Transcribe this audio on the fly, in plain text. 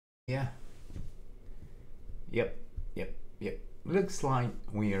Yeah. Yep. Looks like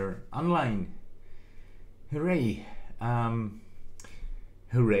we're online. Hooray.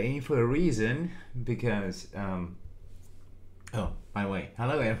 Hooray for a reason, because oh, by the way,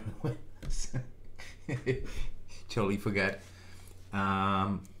 hello everyone. Totally forgot.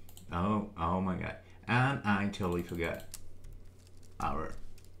 Oh my god. And I totally forgot our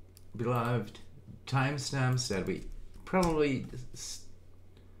beloved timestamps that we probably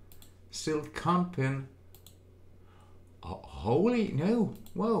still can't pin. Oh, holy no!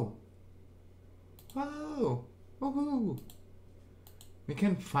 Whoa! Woohoo! We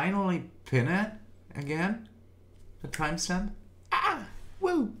can finally pin it again. The timestamp.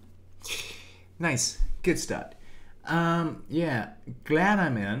 Woo! Nice, good start. Yeah, glad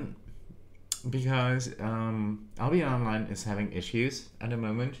I'm in, because Albion Online is having issues at the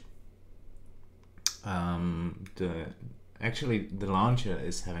moment. Actually the launcher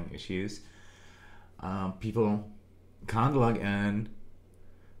is having issues. People can't log in.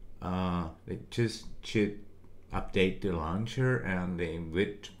 They just should update the launcher and they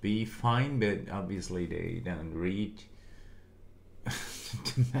would be fine, but obviously they don't read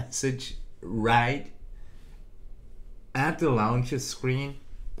the message right at the launcher screen.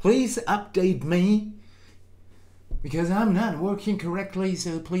 Please update me, because I'm not working correctly,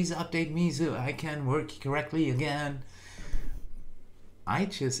 so please update me so I can work correctly again. I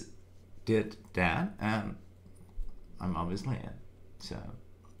just did that and I'm obviously in. So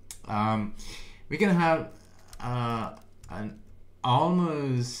we're gonna have an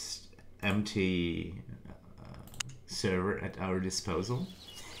almost empty server at our disposal.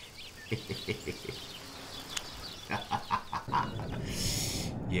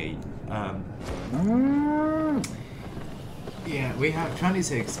 Yay. Yeah, we have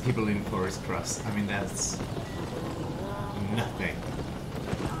 26 people in Forest Cross. I mean, that's nothing.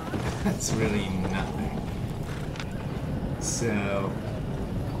 That's really nothing. So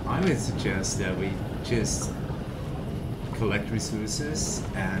I would suggest that we just collect resources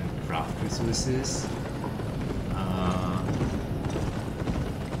and craft resources.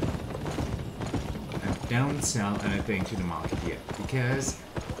 And don't sell anything to the market yet, because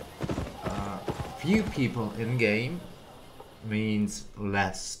few people in game means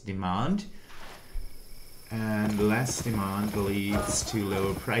less demand, and less demand leads to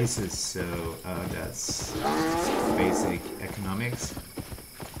lower prices. So that's basic economics.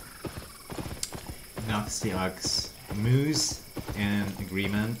 Knocks the ox moose in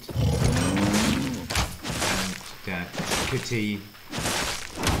agreement, and that kitty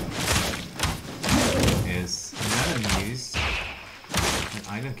is not amused, and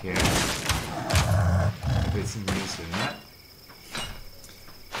I don't care if it's amused or not.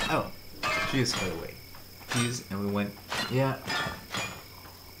 Oh, cheers, by the way. Cheers, and we went, yeah.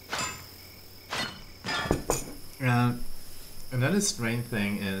 Another strange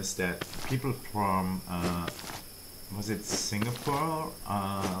thing is that people from, was it Singapore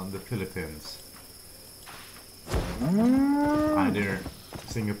or the Philippines? Either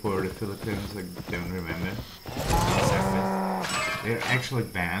Singapore or the Philippines, I don't remember exactly. They're actually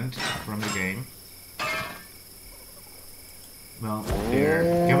banned from the game. Well, their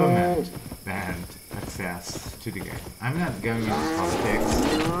government banned access to the game. I'm not going into politics.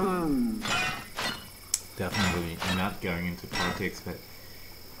 Definitely not going into politics, but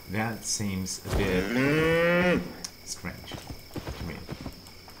that seems a bit strange to me.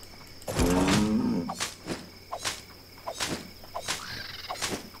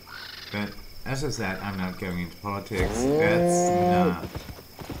 But as I said, I'm not going into politics. That's not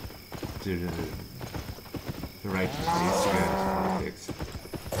the right place to go into politics.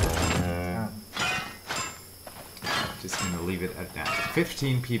 Just gonna leave it at that.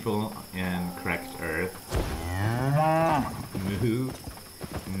 15 people in Cracked Earth. Moo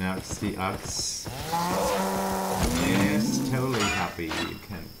knocks the ox. Is totally happy. You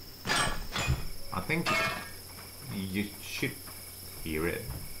can. I think you should hear it.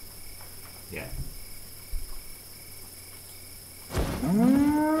 Yeah.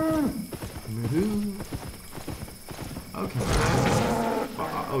 Moo. Okay.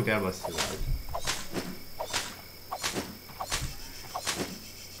 Oh, that was too loud.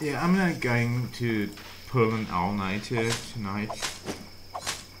 Yeah, I'm not going to pull an all-nighter tonight.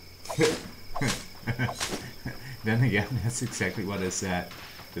 Then again, that's exactly what I said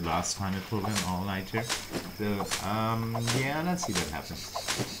the last time I pulled an all-nighter. So, yeah, let's see what happens.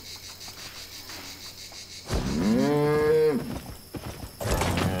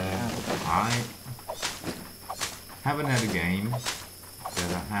 I haven't had a game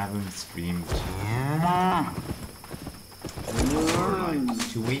that I haven't streamed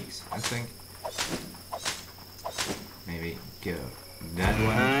like 2 weeks, I think. Maybe give that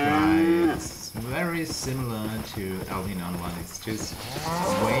one a try. It's very similar to Albion Online. It's just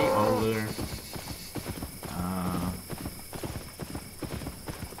way older.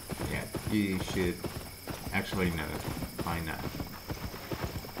 Yeah, you should actually know it by now.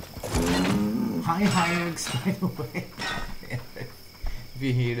 Hi, Hyux, by the way. If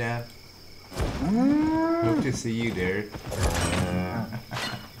you hear that, hope to see you there.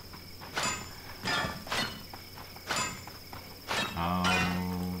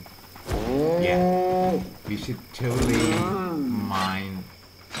 Yeah, we should totally mine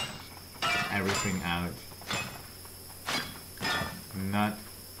everything out. Not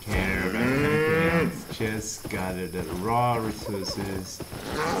care about anything else. Just gather the raw resources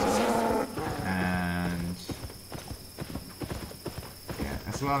and yeah,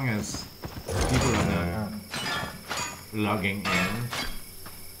 as long as people are not logging in,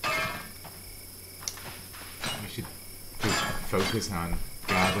 we should just focus on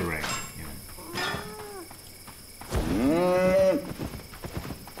gathering, you know.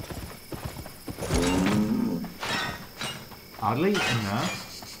 Oddly enough,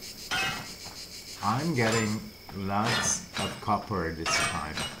 I'm getting lots of copper this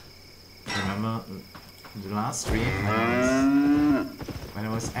time. Remember the last stream when I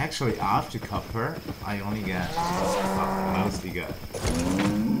was actually after copper, I only got, mostly got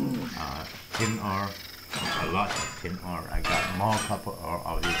tin ore, a lot of tin ore. I got more copper ore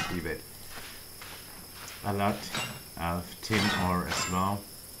obviously, but a lot of tin ore as well.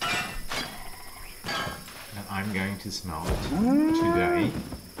 And I'm going to smelt today.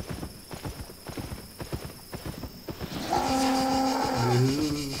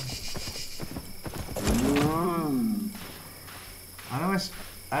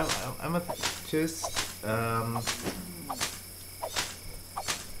 I'm just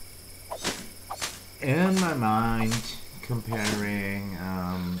in my mind comparing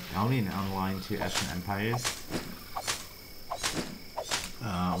Albion Online to Ashen Empires,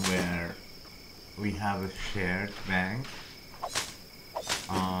 where we have a shared bank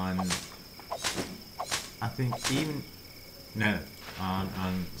on, I think even, no,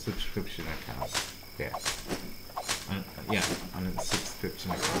 on subscription account, yeah. Yeah, on a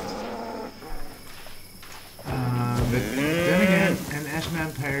subscription account. But then again, in Ashen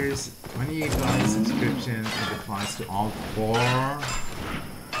Empires, when you buy a subscription, it applies to all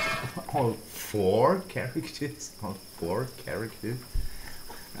four characters on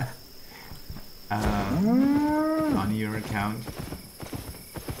your account.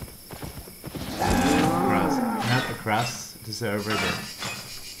 Not across the server, but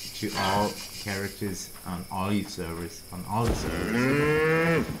to all characters on all your servers, on all the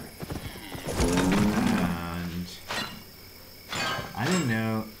servers. And I don't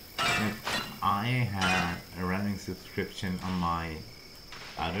know if I had a running subscription on my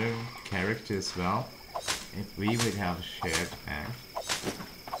other character as well, if we would have a shared bank.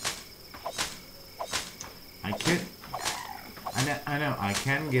 I know I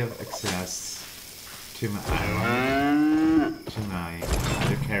can give access to my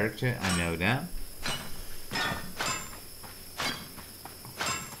other character, I know that.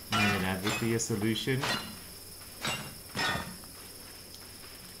 Maybe that would be a solution.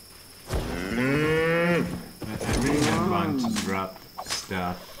 But I really don't want to drop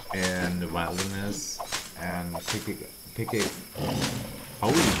stuff in the wilderness and pick it.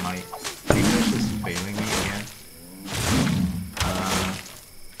 Holy, my English is failing me again.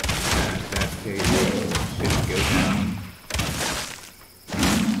 That case should go down.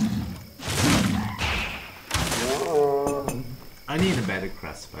 I need a better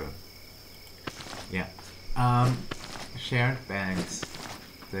crossbow. Yeah. Shared banks,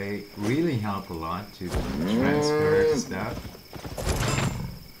 they really help a lot to transfer stuff.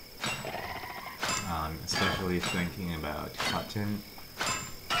 Especially thinking about cotton.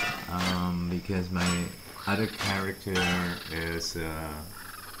 Because my other character is a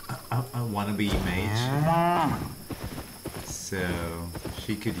wannabe mage. So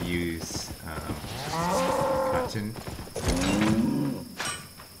she could use cotton.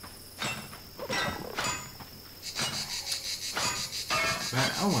 But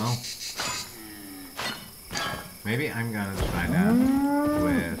oh well. Maybe I'm gonna try that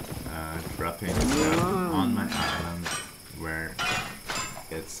with dropping stuff on my island where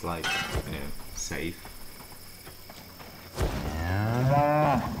it's like, you know, safe.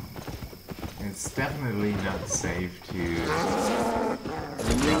 It's definitely not safe to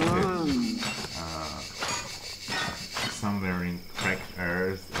drop it somewhere in cracked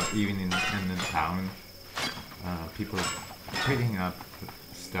earth or even in the town. People picking up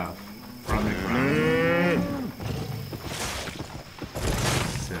stuff from the ground.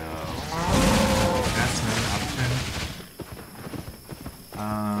 So that's an option.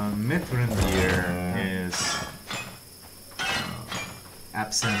 Mithrandir is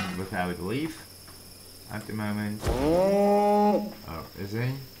absent without leave at the moment. Oh, is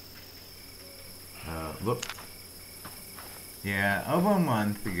he? Look. Yeah, over a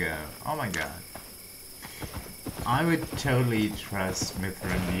month ago. Oh my god. I would totally trust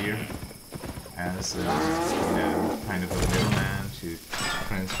Mithrandir as a, kind of a middleman to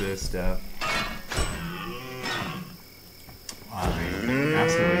transfer stuff. I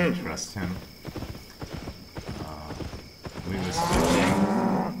absolutely trust him. We were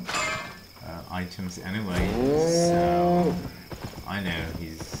switching items anyway, so I know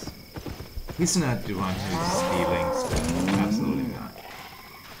he's not the one who's stealing stuff. Absolutely not.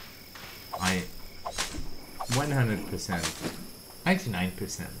 I 100%,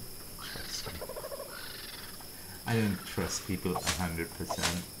 99% trust him. I don't trust people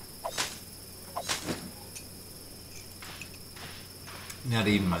 100%. Not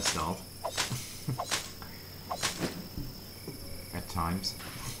even myself. At times.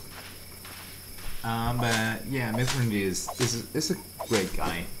 But yeah, Mithrandir is a great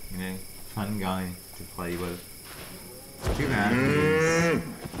guy, fun guy to play with. Too bad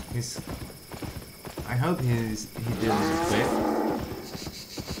he's I hope he didn't quit.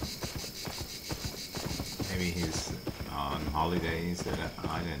 Maybe he's on holidays, or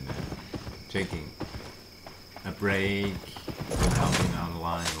I don't know, taking a break from Albion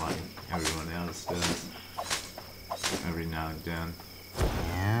Online like everyone else does every now and then.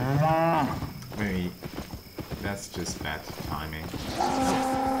 Maybe that's just bad timing.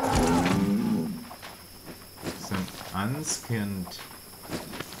 Some unskinned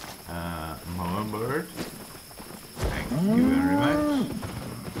mower. Thank you very much.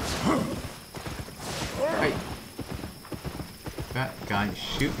 Hey! That guy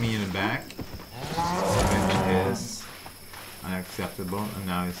shoot me in the back, which is unacceptable, and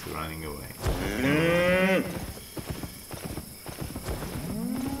now he's running away.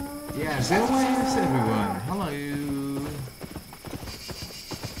 Yeah, there is everyone. Hello.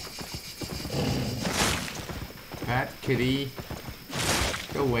 Fat kitty.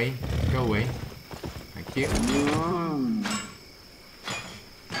 Go away. Go away. Thank you.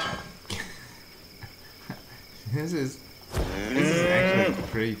 This is actually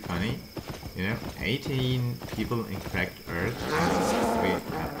pretty funny. 18 people in cracked Earth. We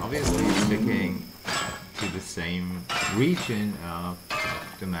are obviously sticking to the same region of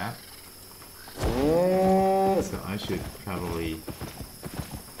the map. So I should probably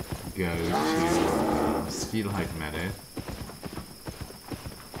go to Steelhide Meadow.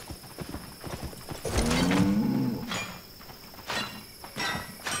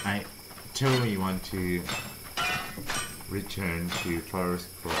 I totally want to return to Forest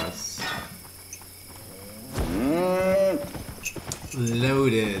Cross.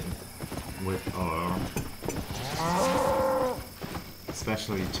 Loaded with ore.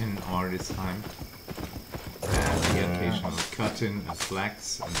 Especially tin ore this time. And the occasional cotton and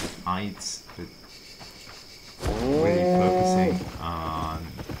flax and hides, but really focusing on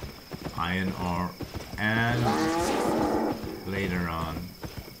iron ore and later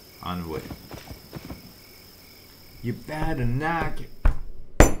on wood. You better knock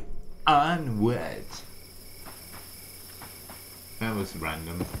on wood. That was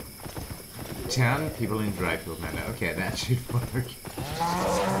random. 10 people in Dryfield Meadow. Okay, that should work.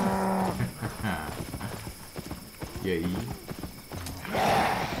 Yay.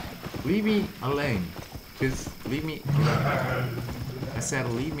 Leave me alone. Just leave me alone. I said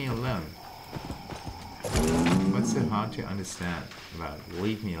leave me alone. What's so hard to understand about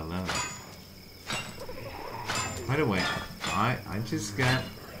leave me alone? By the way, I just got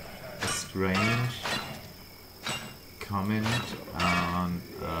a strange comment on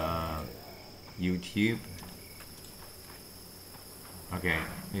YouTube. Okay,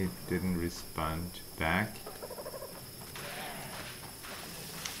 it didn't respond back.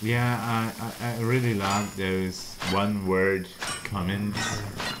 Yeah, I really love those one-word comments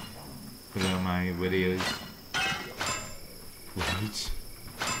below my videos. Wait.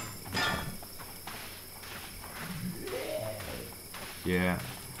 Yeah,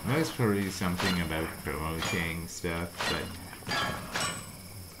 that's probably something about promoting stuff,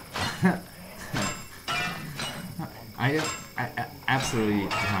 but I absolutely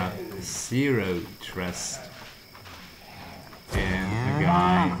have zero trust in a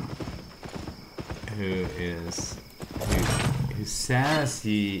guy who says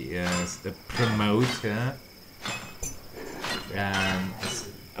he is the promoter and it's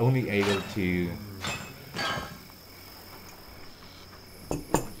only able to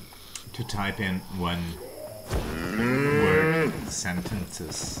type in one word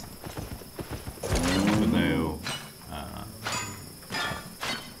sentences below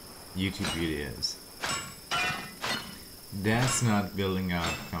YouTube videos. That's not building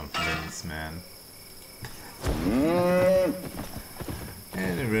up confidence, man.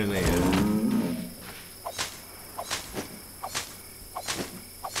 And it really is.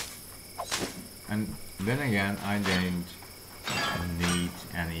 And then again, I don't need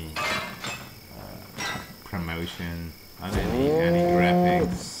any promotion. I don't need any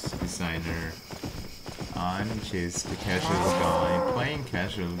graphics designer. I'm just a casual guy playing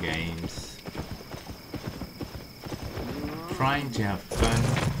casual games, trying to have fun,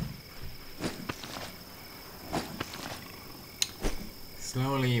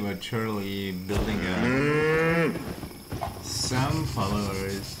 slowly but surely building up some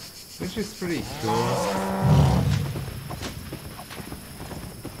followers, which is pretty cool.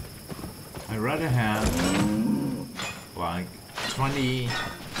 I'd rather have like 20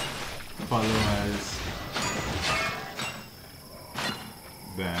 followers,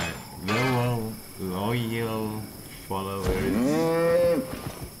 but loyal followers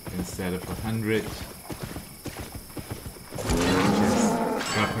instead of 100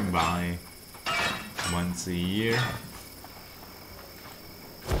 just dropping by once a year.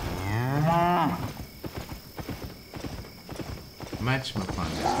 Much more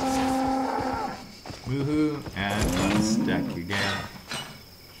fun. Woohoo, and I'm stuck again.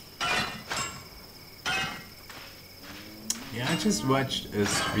 Yeah, I just watched a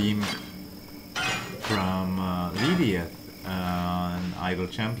stream from Lydia on Idle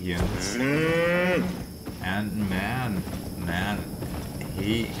Champions, and man,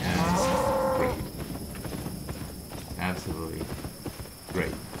 he is great. Absolutely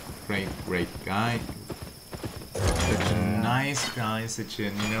great guy. Such a nice guy, such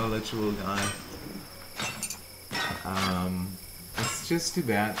a knowledgeable guy. It's just too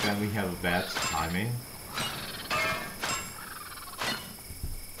bad that we have a bad timing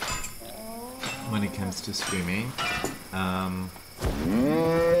when it comes to streaming.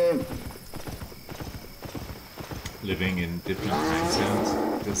 Living in different time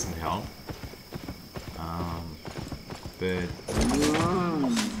zones doesn't help. But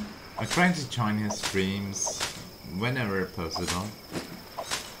I try to join his streams whenever possible.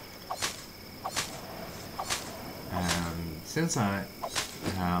 And since I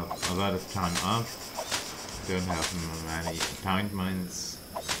have a lot of time off, don't have many appointments,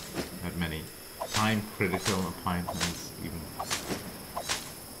 not many time critical appointments,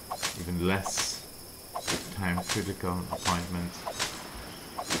 even less time critical appointments.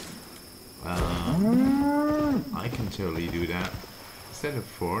 I can totally do that. Instead of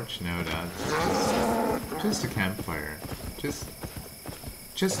forge, no, that's just a campfire. Just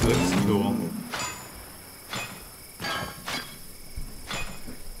looks cool.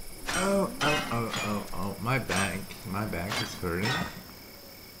 Oh, my back is hurting.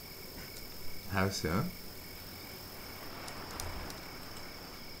 How so?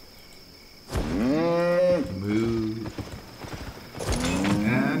 Move.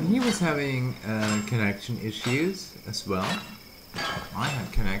 And he was having connection issues as well. I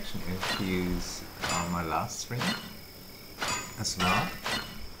had connection issues on my last stream as well.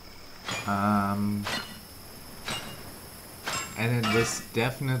 And it was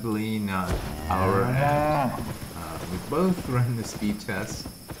definitely not our end. We both ran the speed test,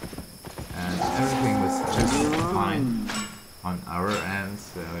 and everything was just fine on our end,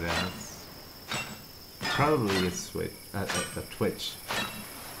 so that's probably a Twitch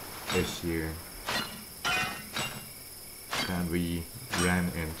issue that we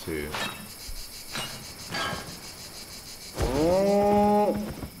ran into.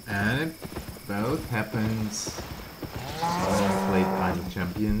 And it both happens when I played Albion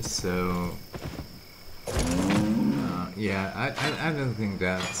Champions, so yeah, I don't think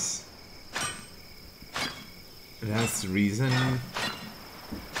that's the reason,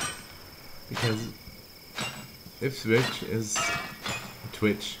 because if Twitch is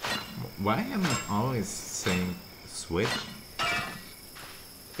Twitch, why am I always saying Switch?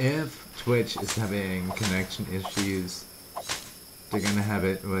 If Twitch is having connection issues, they're gonna have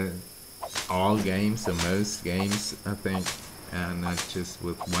it with all games, or most games, I think, and not just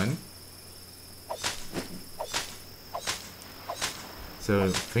with one. So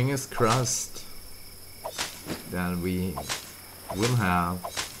fingers crossed that we will have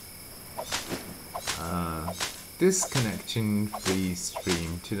this connection-free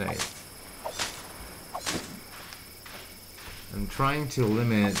stream today. I'm trying to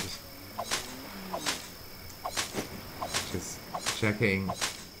limit, just checking,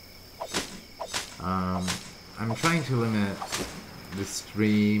 I'm trying to limit the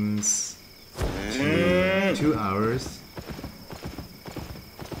streams to 2 hours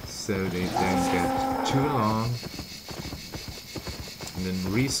so they don't get too long, and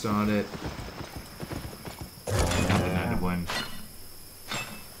then restart it, and another one,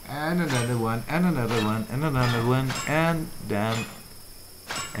 and another one, and another one, and another one, and then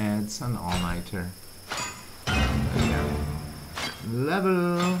it's an all-nighter.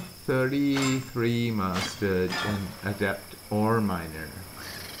 Level 33 mastered and adept ore miner.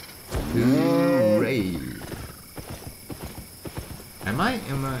 Hooray! Am I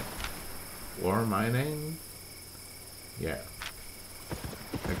ore mining? Yeah.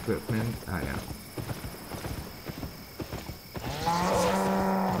 Equipment, I am.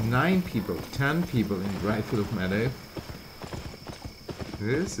 9 people, 10 people in Dryfield Meadow.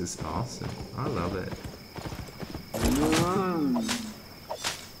 This is awesome. I love it.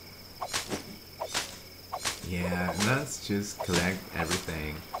 Yeah, let's just collect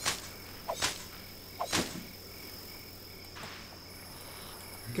everything.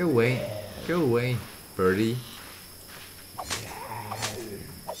 Go away, birdie.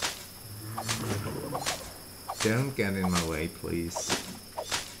 Don't get in my way, please.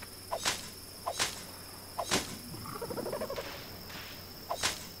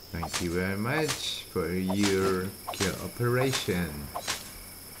 Thank you very much for your cooperation.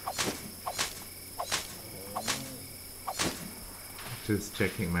 Just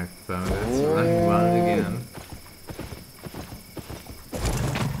checking my phone. It's running wild again.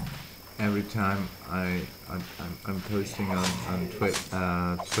 Every time I'm posting on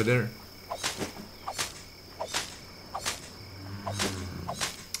Twitter.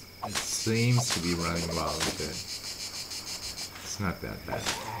 It seems to be running wild a bit. It's not that bad.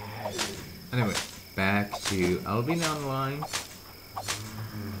 Anyway, back to Albion Online.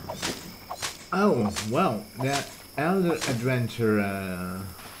 Oh, well, that Elder Adventure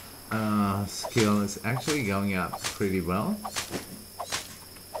skill is actually going up pretty well.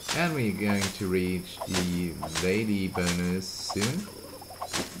 And we're going to reach the lady bonus soon,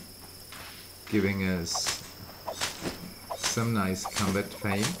 giving us some nice combat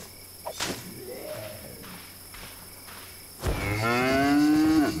fame.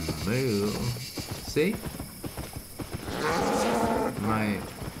 Move. See? My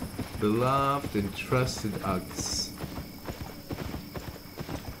beloved and trusted ox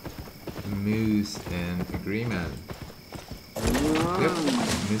moves in agreement. Yep,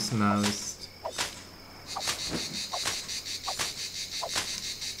 mismoused.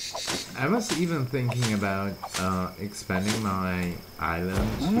 I was even thinking about expanding my island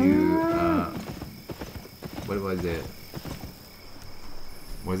to what was it?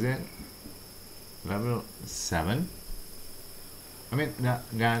 Was it level 7? I mean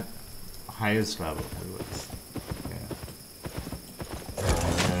that highest level it was. Yeah.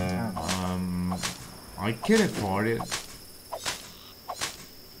 I could afford it.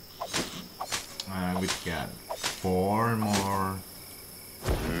 We've got 4 more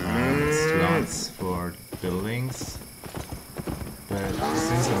slots for buildings, but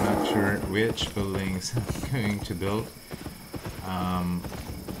since I'm not sure which buildings I'm going to build, I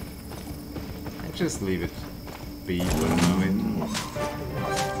just leave it be for the moment.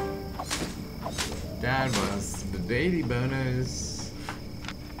 That was the daily bonus.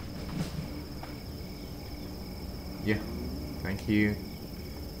 Yeah, thank you.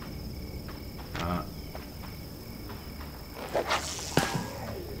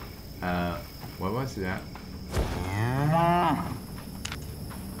 What was that?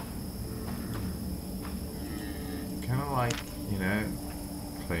 Kind of like, you know,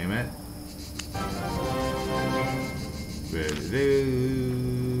 claim it.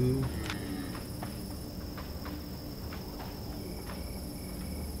 Woo-doo.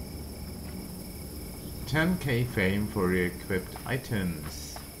 $10K fame for re-equipped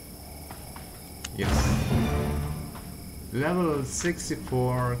items. Yes. Level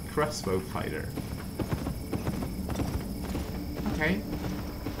 64 crossbow fighter. Okay.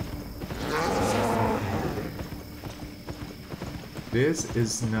 This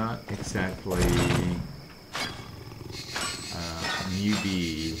is not exactly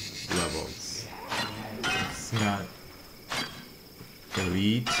newbie levels. It's not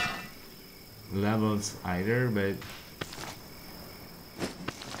elite levels either, but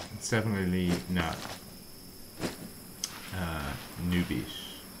it's definitely not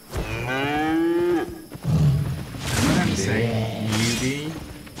newbie-ish. When I'm saying newbie,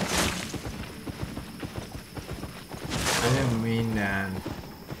 I don't that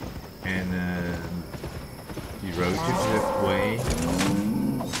in a derivative way.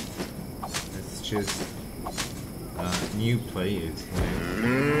 It's just new players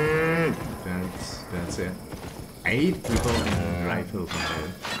here. That's it. 8 people in rifle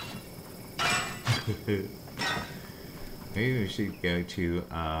mode. Maybe we should go to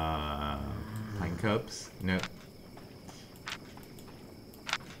Pine Cups. Nope.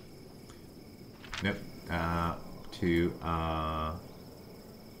 Nope. To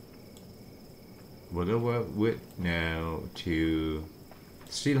Wood? No, to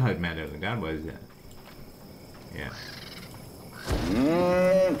Steelhead Meadow. That was it. Yeah.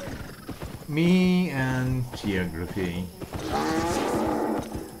 Me and geography.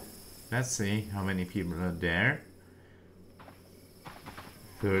 Let's see how many people are there.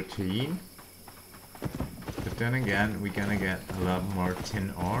 13. But then again, we're gonna get a lot more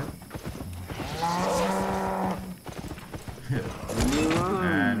tin ore.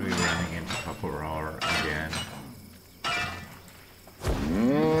 And we're running into copper ore again.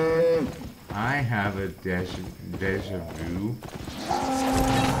 I have a deja vu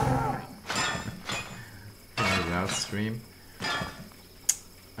from the last stream.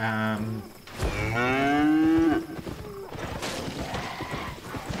 Yeah,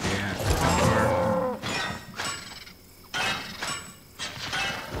 copper.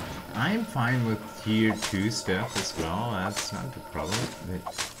 I'm fine with tier 2 stuff as well. That's not the problem. But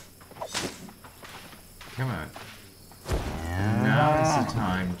come on. Now is the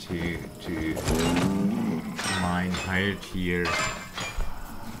time to mine higher tier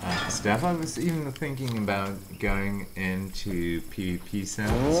stuff. I was even thinking about going into PvP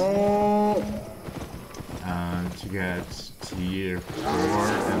zones to get tier 4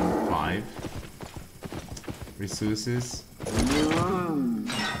 and 5 resources,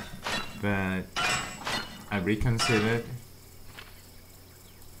 but I reconsidered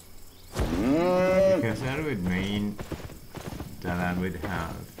because that would mean that I would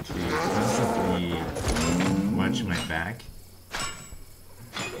have to constantly watch my back,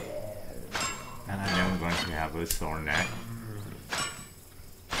 and I don't want to have a sore neck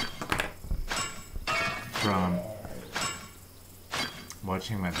from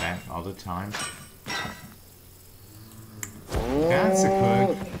watching my back all the time. That's a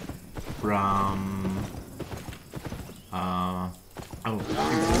quote from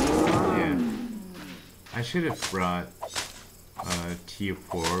yeah, I should have brought tier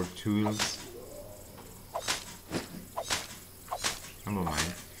 4 tools. Never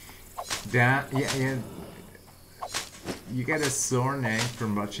mind. That, yeah, you get a sore neck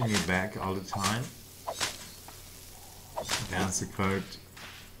from watching your back all the time. That's a quote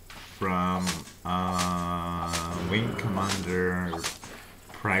from Wing Commander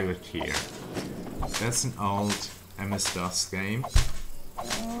Privateer. That's an old MS-DOS game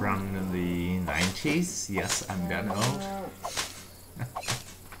from the 90s. Yes, I'm that old.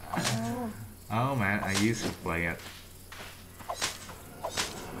 Oh man, I used to play it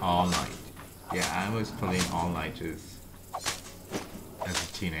all night. Yeah, I was playing all-nighters as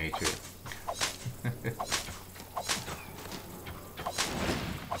a teenager.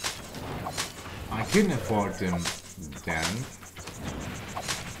 I couldn't afford them then.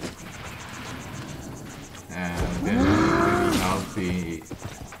 And they're not really healthy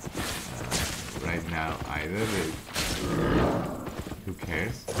right now either, but who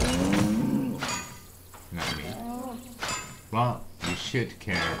cares? Not me. Well, you should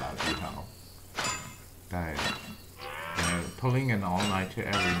care about your health. But, you know, pulling an all-nighter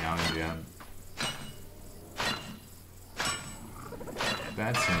every now and then,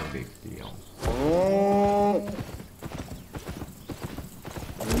 that's no big deal.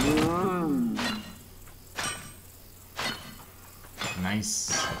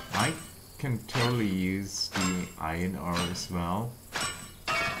 Nice. I can totally use the iron ore as well.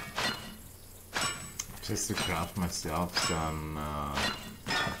 Just to craft myself some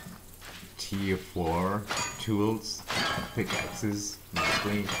tier 4 tools, pickaxes,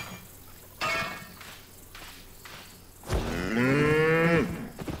 mostly.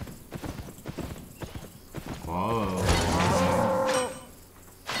 Whoa.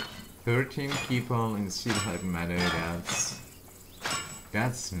 13 people in Steelhead Meadow,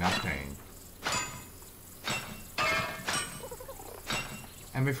 that's nothing.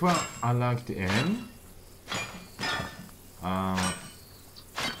 And before I logged in,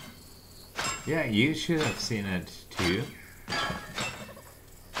 yeah, you should have seen it too.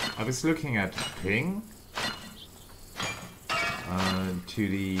 I was looking at ping to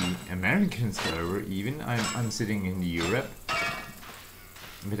the American server. Even I'm sitting in Europe,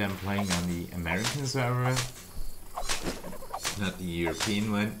 but I'm playing on the American server. not the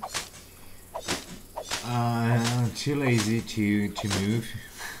European one. Too lazy to move,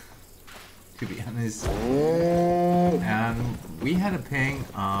 to be honest. And we had a ping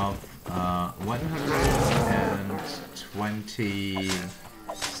of 120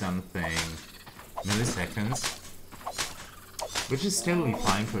 something milliseconds, which is totally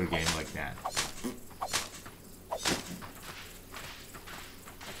fine for a game like that.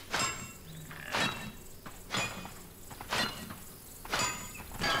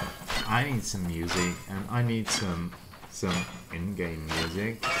 I need some music, and I need some in-game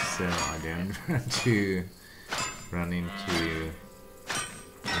music, so I don't run into,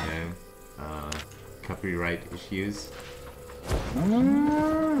 copyright issues.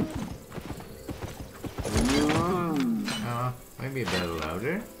 Maybe a bit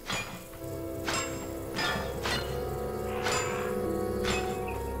louder.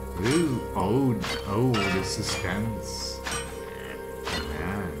 Ooh, oh, the suspense.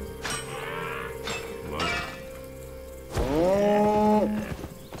 Man. Whoa.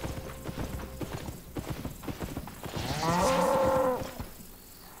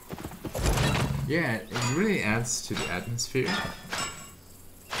 Yeah, it really adds to the atmosphere.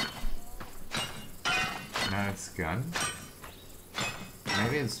 Now it's gone.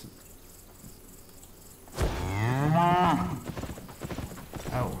 Maybe it's...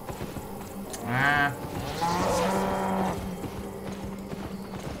 Oh. Ah.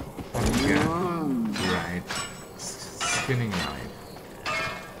 Right. Spinning knife.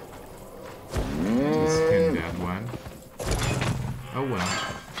 To spin that one. Oh well.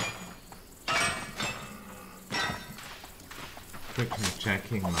 Quickly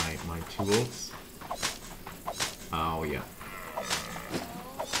checking my tools. Oh yeah.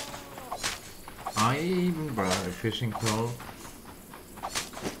 I even brought a fishing pole.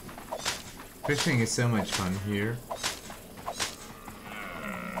 Fishing is so much fun here.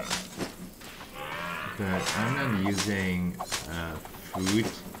 But I'm not using food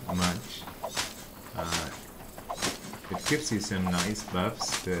much. It gives you some nice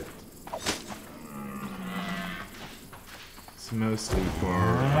buffs, but it's mostly for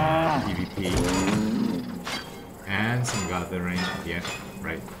PvP. And some gathering, yeah,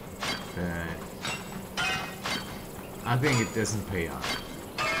 right. But I think it doesn't pay off.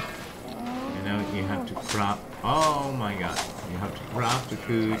 You know, you have to craft. Oh my god. You have to craft the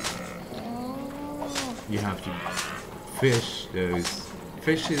food. You have to fish those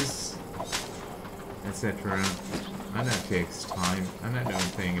fishes, etc. And that takes time, and I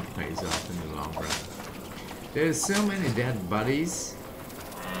don't think it pays off in the long run. There's so many dead bodies.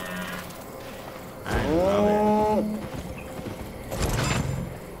 I love it.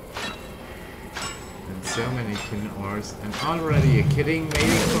 And so many tin ores, and already a kidding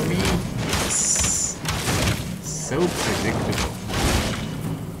waiting for me. Yes! So predictable.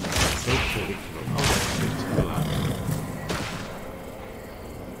 So predictable. Oh, that's too loud.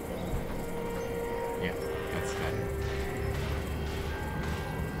 Yeah, that's better.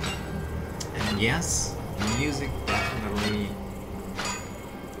 And yes, music definitely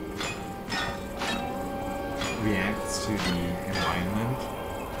reacts to the environment,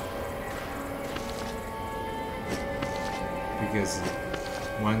 because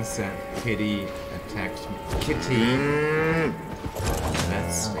once that kitty attacked me,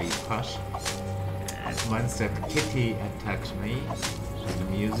 that's a push. Once that kitty attacked me, the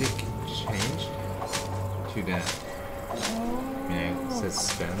music changed to that,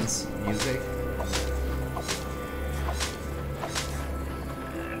 suspense music.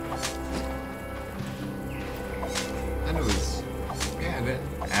 And it was, that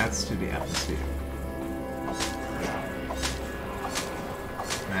adds to the atmosphere.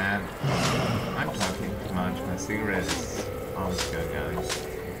 Man, I'm talking too much. My cigarette is almost going out.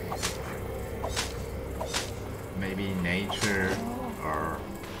 Maybe nature or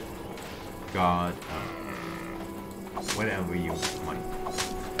God or whatever you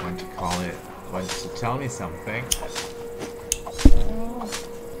want to call it wants to tell me something.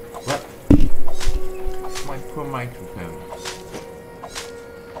 What? My poor microphone.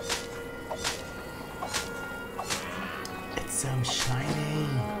 It's so shiny.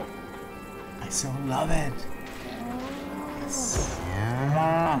 I so love it. Yes.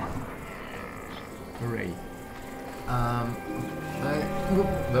 Hooray.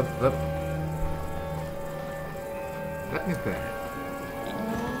 Let me play.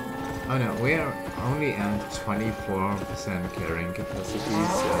 Oh no, we are only at 24% carrying capacity,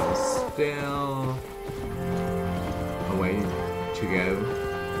 so still a way to go.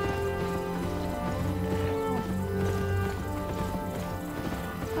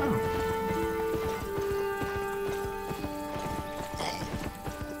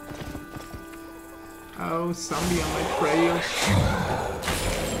 Oh, zombie on my trail.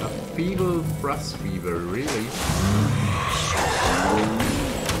 A feeble frost fever, really?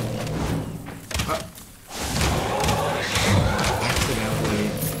 Oh. Accidentally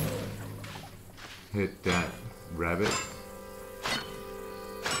hit that rabbit.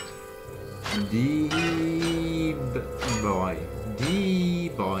 D-boy.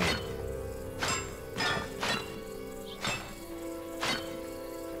 D-boy.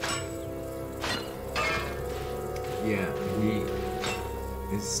 Yeah, he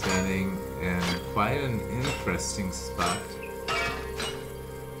is standing in quite an interesting spot,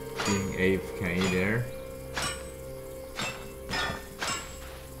 being AFK there.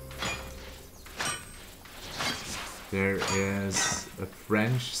 There is a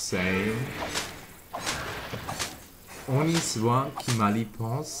French saying, on y soit qui mal y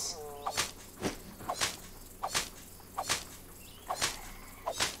pense.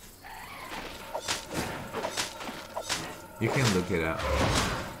 You can look it up.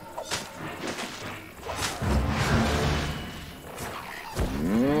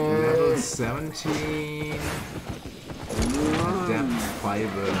 Level 17. Depth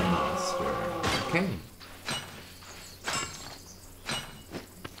Fiber Master. Okay.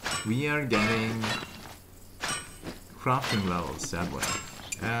 We are getting crafting levels that way.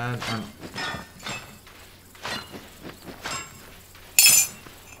 And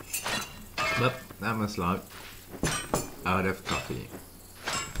but that was like out of coffee.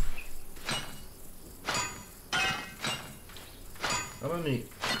 I don't need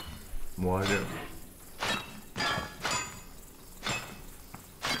water.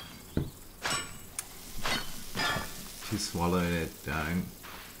 She swallowed it down.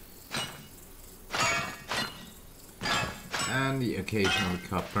 And the occasional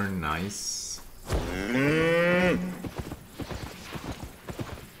copper, nice. Where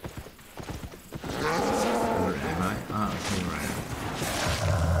am I? Ah, okay, right.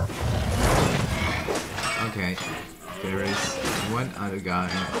 Okay, there is one other guy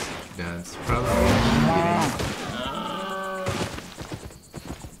that's probably eating.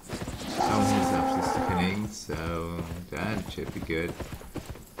 Oh, he's actually spinning, so that should be good.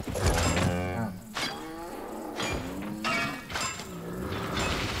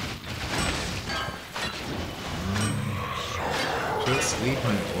 Just leave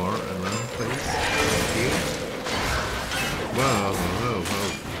my ore alone, please. Thank you. Whoa, whoa, whoa.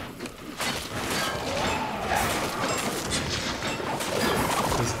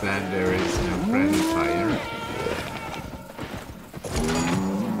 Just that there is no friendly fire.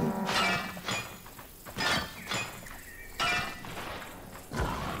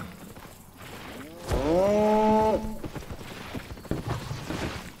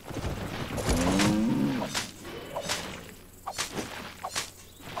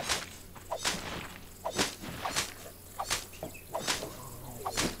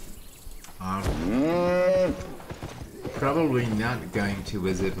 Probably not going to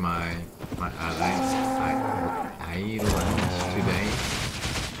visit my island today.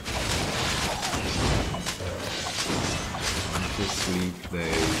 I'll just leave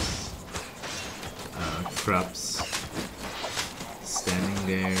those crops standing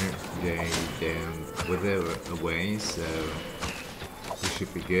there. They wither away, so we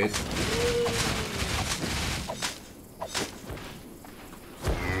should be good.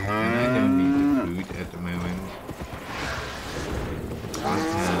 And I don't need the food at the moment. I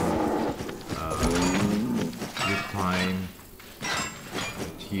can refine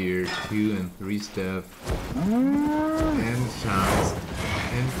tier 2 and 3 stuff and chance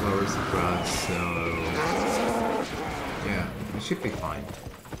and forest across, so yeah, it should be fine.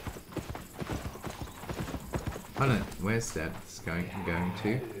 Hold on, where's that going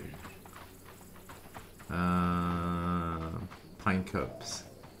to? Pine cups.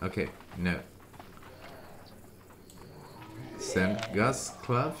 Okay, no. Sand Gus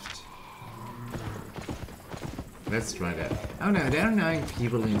Cleft. Let's try that. Oh no, there are 9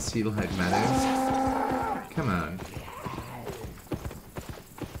 people in Steelhead Meadow. Come on.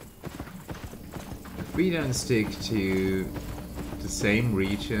 If we don't stick to the same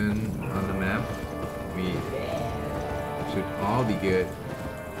region on the map, we should all be good.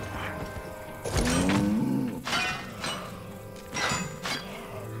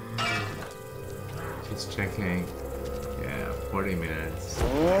 Just checking. Yeah, 40 minutes.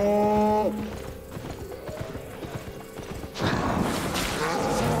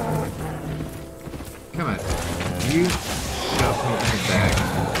 Come on. You shove me in the back.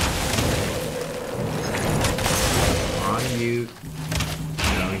 Are you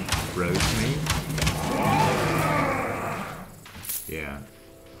going to roast me? Yeah.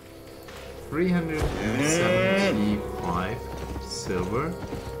 375 silver.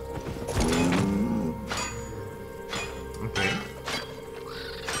 Okay.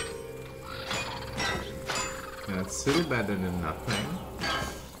 That's still better than nothing.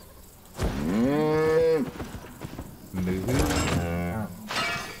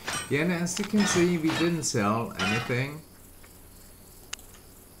 Yeah, and as you can see, we didn't sell anything.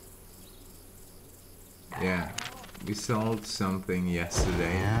 Yeah, we sold something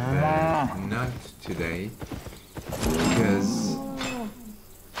yesterday, but not today, because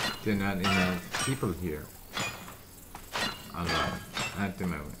there are not enough people here online at the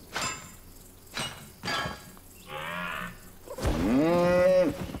moment.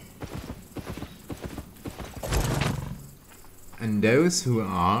 And those who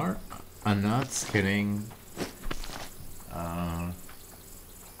are not skinning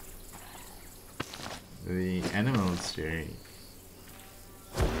the animals there.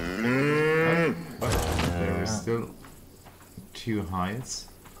 But there are still 2 hides.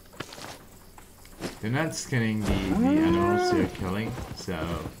 They're not skinning the animals they're killing, so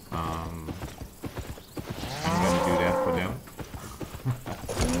I'm gonna do that for them.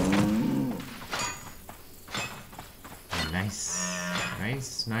 Nice.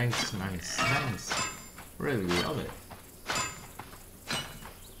 Nice, nice, nice, nice. Really love it.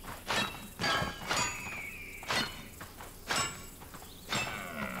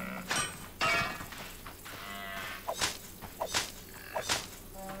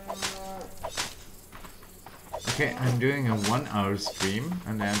 Okay, I'm doing a 1-hour stream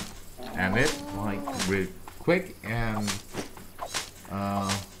and then end it like real quick and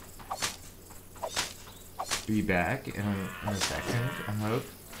be back in a second, I hope.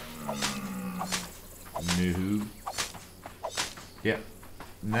 No. Yeah,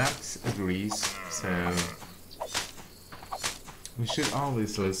 Max agrees, so we should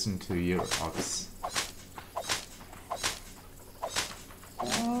always listen to your ox.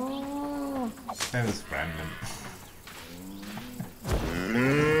 That was random.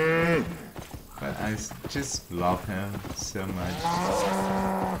 But I just love him so much.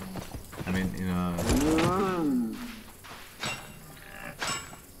 I mean,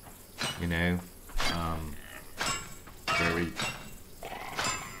 very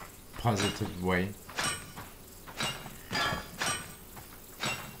positive way.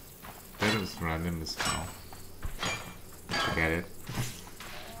 That was random as hell. Forget it.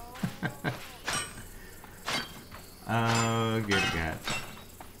 Oh, good God.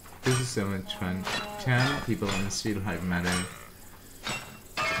 This is so much fun. 10 people in Steelhead Meadow.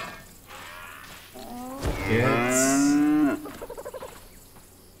 It's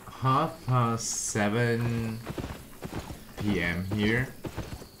 7:30 p.m. here.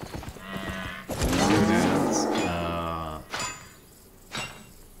 So that's,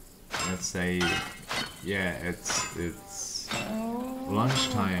 let's say, yeah, it's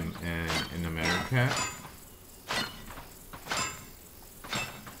lunchtime in America.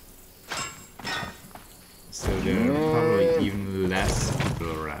 So there are probably even less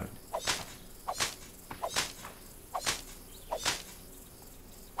people around.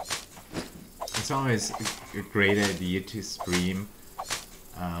 It's always a great idea to stream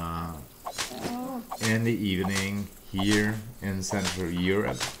in the evening here in Central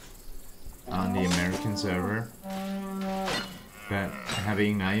Europe on the American server. But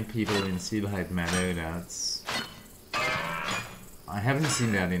having 9 people in Steelhead Meadow, that's... I haven't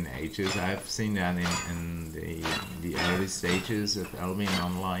seen that in ages. I've seen that in the early stages of Albion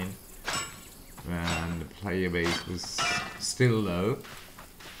Online when the player base was still low.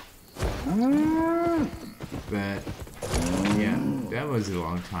 But yeah, that was a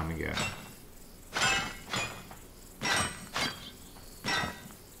long time ago.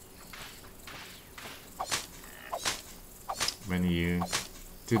 When you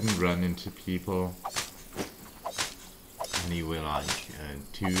didn't run into people and you were like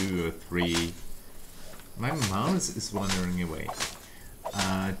 2 or 3. My mouse is wandering away.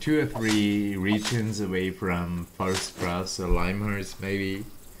 2 or 3 regions away from Forest Cross or Limehurst, maybe.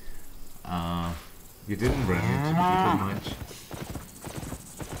 You didn't run into people much.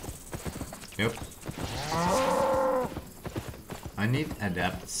 Yep. I need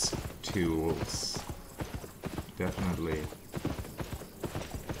adapts tools. Definitely.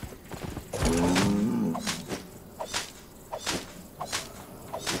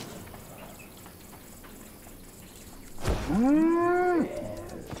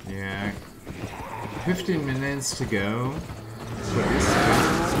 Yeah, 15 minutes to go for this one.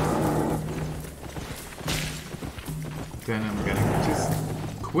 Then I'm gonna just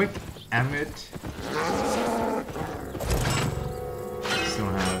quick end it. Still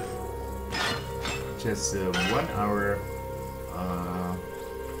have just a 1 hour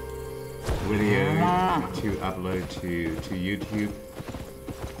video to upload to YouTube.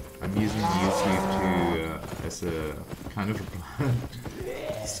 I'm using YouTube to as a kind of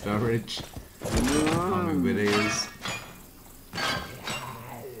a storage on my videos.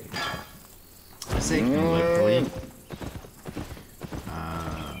 I say locally.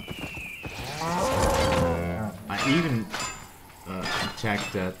 I even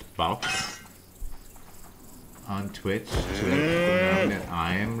checked that box on Twitch to let people know that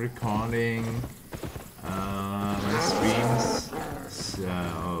I am recording my streams.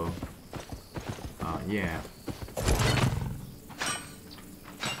 So, yeah.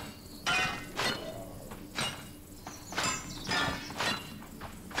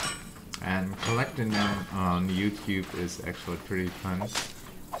 And collecting them on YouTube is actually pretty fun.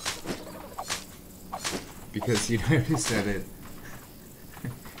 Because you notice that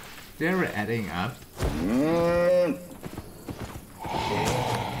they're adding up.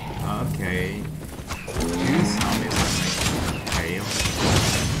 Okay. Do some tail.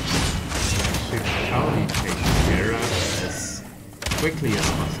 Should probably take care of as quickly as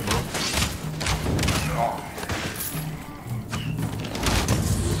possible.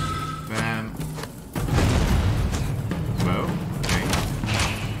 Bam. Whoa. Okay.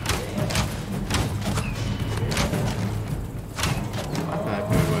 I thought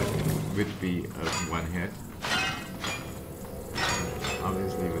it would be a one hit.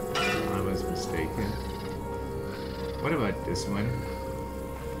 Obviously, I was mistaken. What about this one?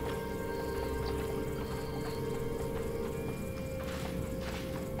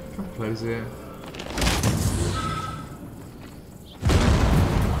 Come closer.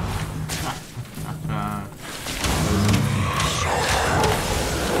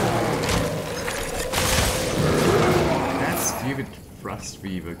 That stupid frost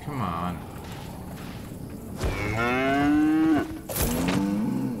weaver, come on.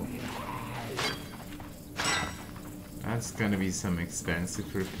 That's gonna be some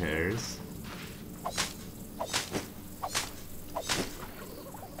expensive repairs.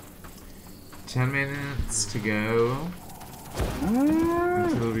 Ten minutes to go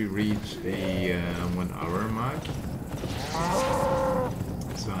until we reach the 1 hour mark.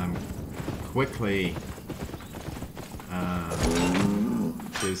 So I'm quickly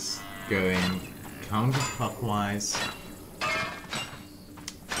just going counterclockwise.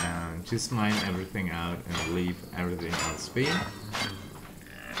 Just mine everything out and leave everything else be.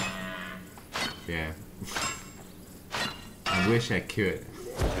 Yeah. I wish I could.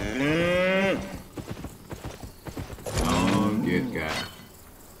 Oh, good guy.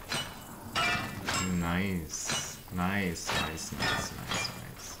 Nice. Nice, nice, nice, nice,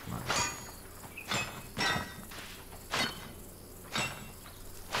 nice, nice.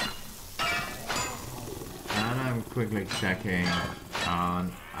 And I'm quickly checking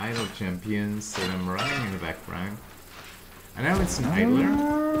on idle champions that I'm running in the background. I know it's an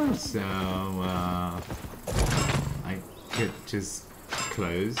idler, so I could just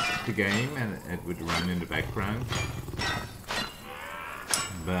close the game and it would run in the background.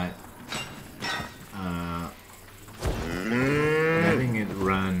 But letting it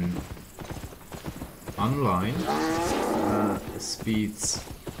run online speeds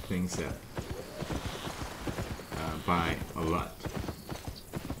things up by a lot.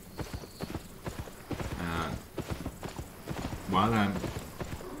 While I'm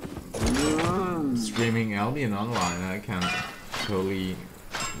streaming Albion Online, I can totally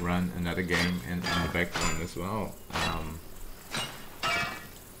run another game in the background as well.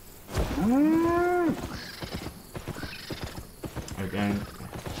 Again,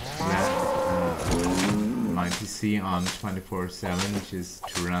 my PC on 24/7 just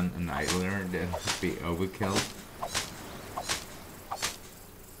to run an idler, that would be overkill.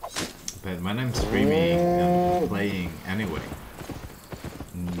 But when I'm streaming and playing anyway,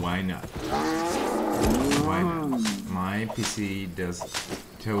 why not? Why not? My PC is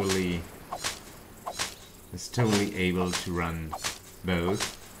totally able to run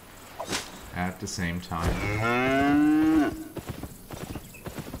both at the same time.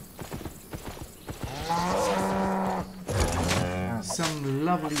 Some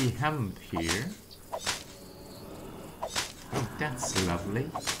lovely hemp here. Oh, that's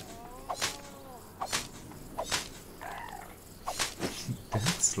lovely.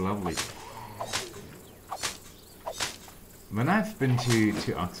 That's lovely. When I've been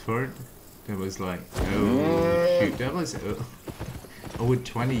to Oxford, that was like, oh shoot, that was over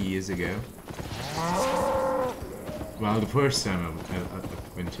 20 years ago. Well, the first time I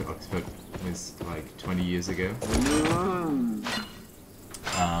went to Oxford was like 20 years ago.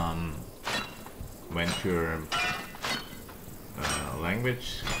 went to a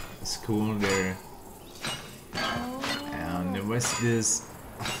language school there, and there was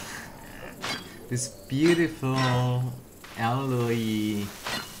this beautiful elderly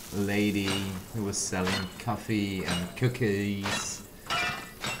lady who was selling coffee and cookies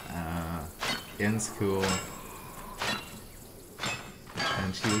in school,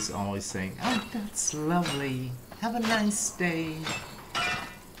 and she was always saying, "Oh, that's lovely. Have a nice day.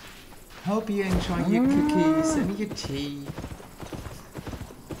 Hope you enjoy your cookies and your tea."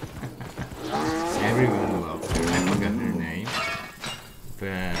 Everyone loved her. I forgot her name,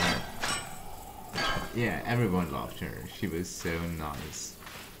 but yeah, everyone loved her. She was so nice,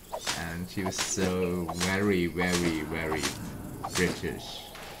 and she was so very, very, very British,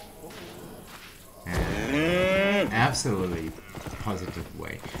 and absolutely positive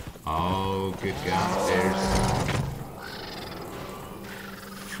way. Oh, good God! There's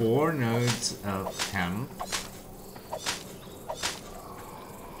 4 nodes of hemp,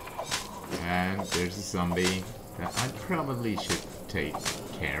 and there's a zombie that I probably should take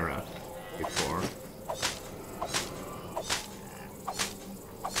care of before.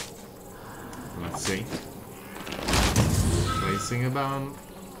 Let's see. Placing a bomb.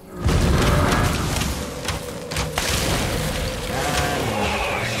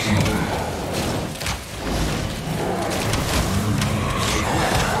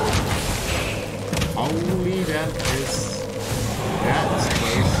 Holy, that's close.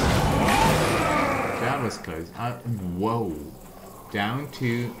 That was close. Whoa. Down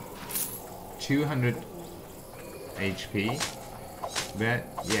to 200 HP. But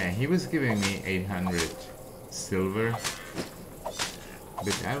yeah, he was giving me 800 silver.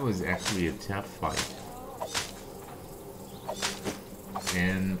 But that was actually a tough fight.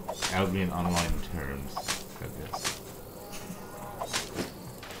 In Albion Online terms, that is.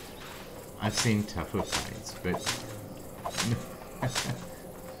 I've seen tougher fights, but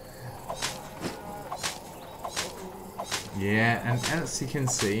yeah, and as you can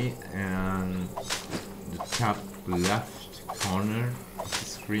see in the top left corner of the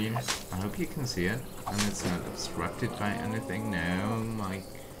screen, I hope you can see it, and it's not obstructed by anything. No, my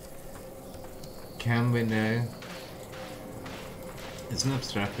cam window isn't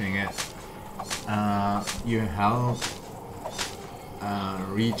obstructing it. Your health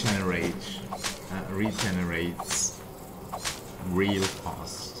regenerates real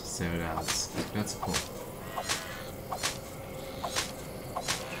fast, so that's cool.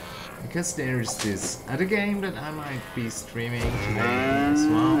 Because there's this other game that I might be streaming today as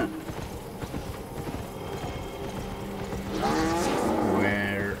well,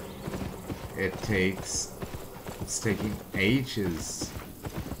 where it's taking ages.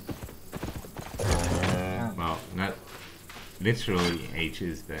 Well, not literally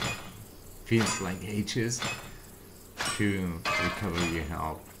ages, but feels like ages to recover your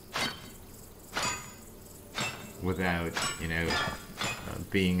health without, you know,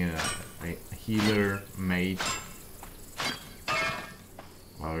 being a healer mage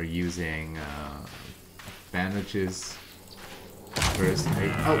or using bandages, first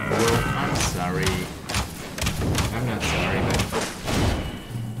aid. Oh, well, I'm sorry. I'm not sorry, but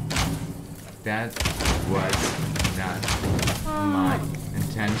that was not my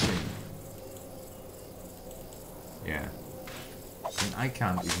intention. Yeah. And I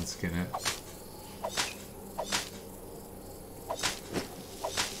can't even skin it.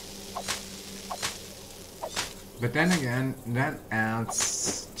 But then again, that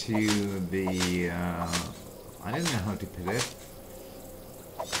adds to the, I don't know how to put it,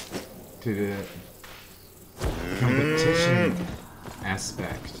 to the competition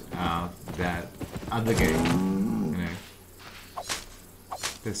aspect of that other game, you know.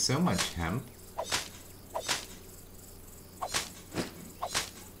 There's so much hemp.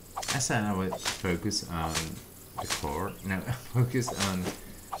 I said I would focus on the core, no, focus on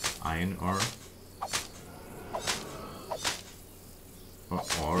iron ore.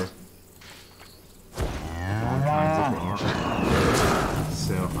 Or all kinds of ore.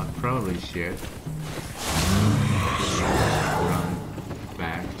 So I probably should run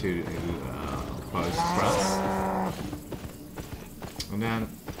back to post cross, and then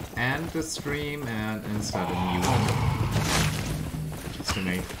end the stream and insert a new one, just to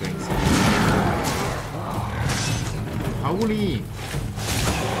make things. Holy!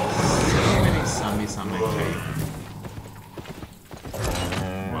 So many zombies on my tape.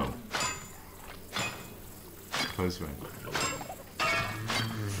 Close one.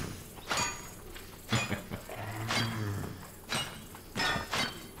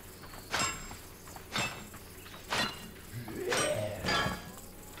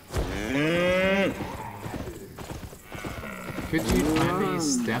 Could you kindly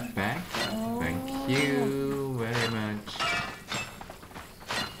step back? Thank you very much.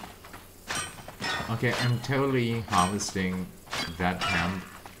 Okay, I'm totally harvesting that hemp.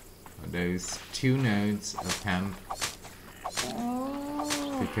 Those 2 nodes of hemp.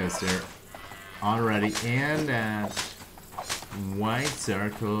 Because they're already in that white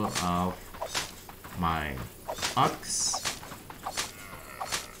circle of my ox.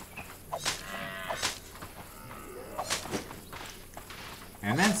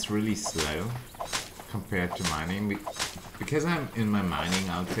 And that's really slow compared to mining. Because I'm in my mining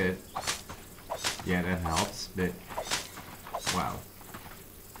outfit, yeah, that helps, but wow.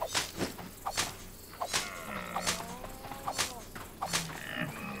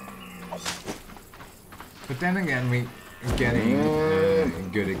 But then again, we're getting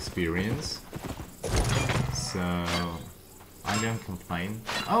good experience, so I don't complain.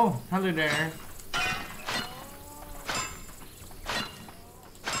 Oh, hello there.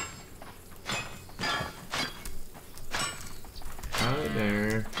 Hello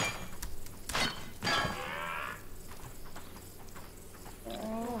there.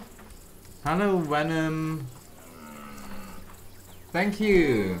 Hello, Venom. Thank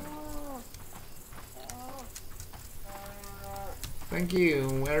you. Thank you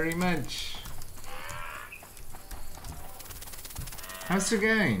very much. How's it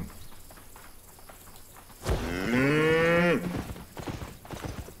going?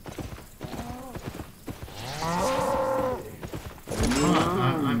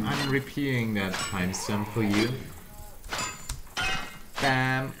 I'm repeating that timestamp for you.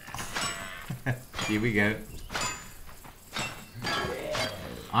 Bam. Here we go.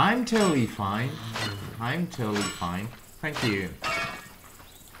 I'm totally fine. I'm totally fine. Thank you.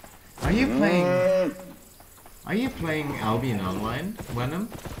 Are you playing Albion Online, Venom?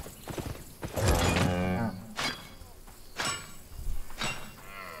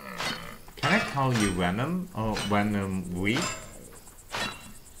 Can I call you Venom or Venom V?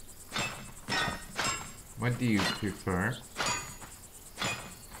 What do you prefer?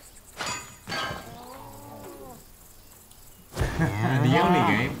 The only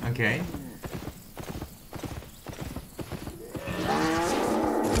game, okay.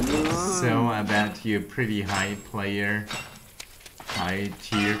 So I bet you're a pretty high player, high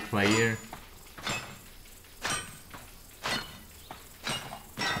tier player.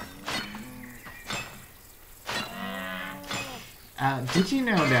 Did you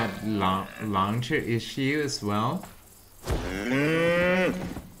know that launcher issue as well?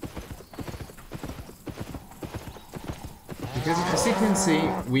 Because as you can see,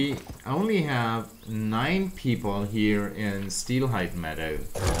 we only have 9 people here in Steelhide Meadow.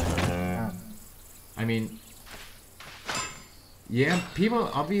 I mean, yeah, people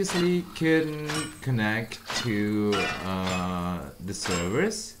obviously couldn't connect to the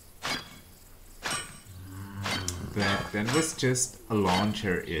servers. But that was just a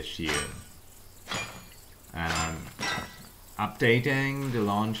launcher issue. Updating the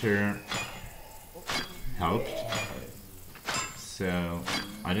launcher helped. So,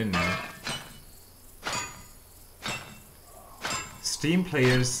 I don't know. Steam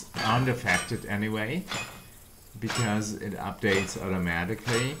players aren't affected anyway, because it updates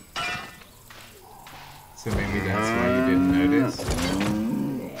automatically. So maybe that's why you didn't notice.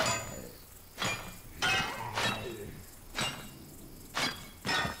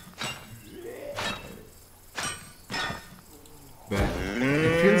 But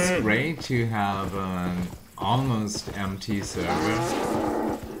it feels great to have an almost empty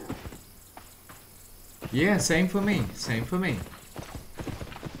server. Yeah, same for me, same for me.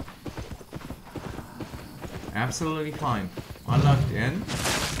 Absolutely fine. I logged in.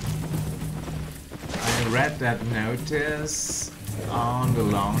 I read that notice on the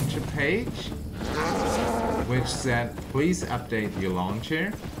launcher page, which said, please update your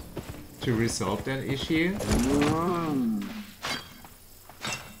launcher to resolve that issue.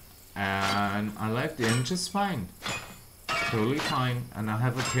 And I logged in just fine. Totally fine. And I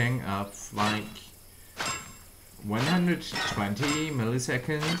have a ping of like 120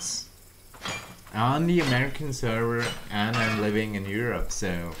 milliseconds on the American server, and I'm living in Europe,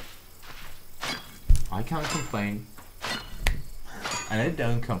 so I can't complain. And I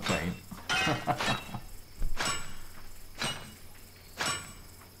don't complain.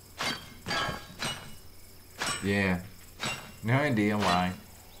 Yeah, no idea why.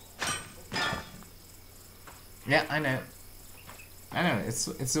 Yeah, I know. I know, it's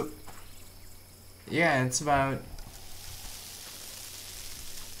a, yeah, it's about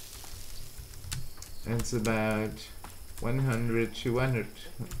 100 to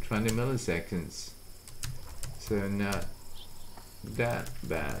 120 milliseconds. So not that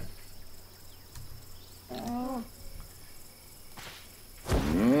bad.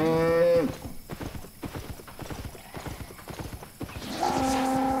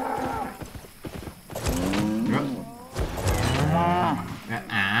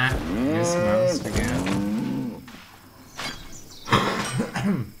 Miss Mouse again.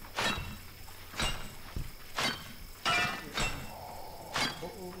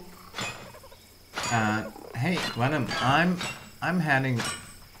 Hey, Venom, I'm heading.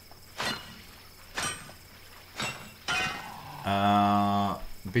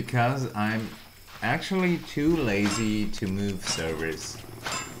 Because I'm actually too lazy to move servers.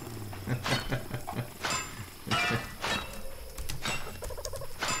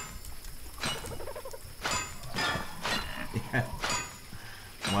 Yeah.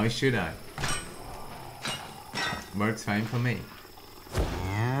 Why should I? Works fine for me.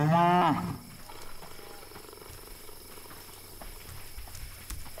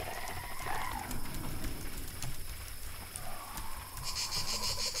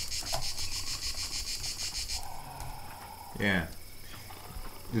 Yeah.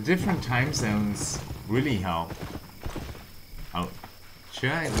 The different time zones really help. Oh,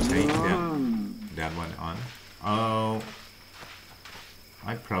 should I take that one on? Oh,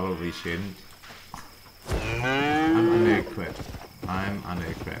 I probably shouldn't. I'm under-equipped. I'm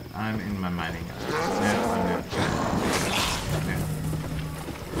under-equipped. I'm in my mining. No, under-equipped. No.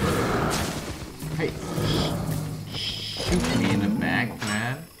 Hey, shoot me in the back,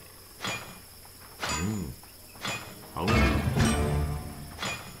 man. Ooh. Oh.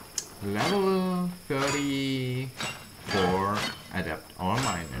 Level 34 Adept or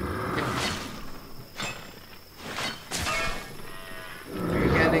Miner.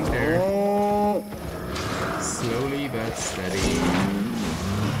 We're getting there. Slowly but steady.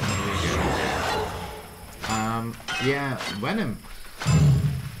 Yeah, Venom.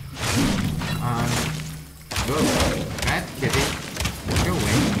 Go. Bad kitty. Go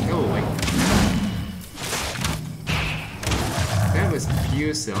away. Go away. That was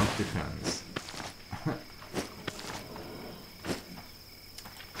pure self-defense.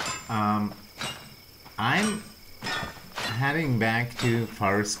 I'm heading back to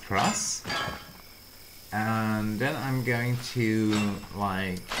Forest Cross, and then I'm going to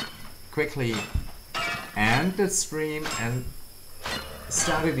like quickly end the stream and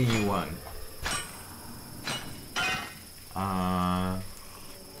start a new one.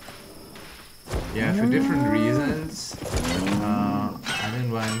 Yeah, for different reasons. I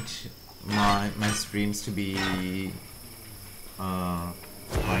didn't want my streams to be like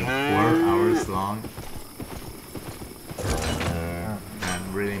 4 hours long. That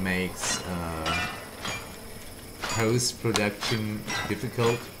really makes post-production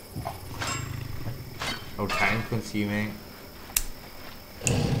difficult or time-consuming.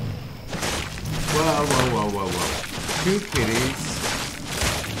 Whoa, whoa, whoa, whoa, whoa. 2 kitties.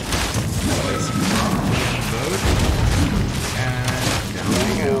 Let's boat. And down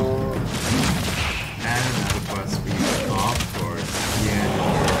we go. And another bus we off course. Yeah.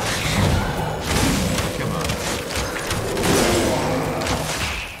 Come on.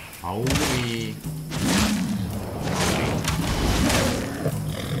 Holy.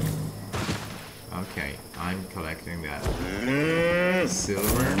 Okay, I'm collecting that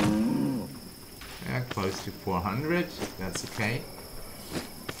silver. Yeah, close to 400. That's okay.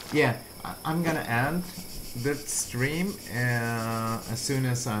 Yeah, I'm gonna end the stream as soon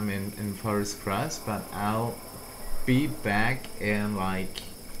as I'm in Forest Cross, but I'll be back in like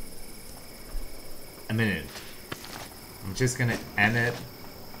a minute. I'm just gonna end it.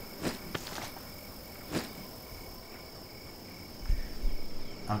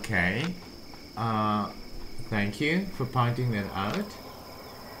 Okay. Thank you for pointing that out.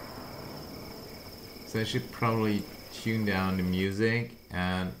 So I should probably tune down the music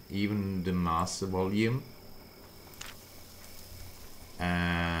and even the master volume.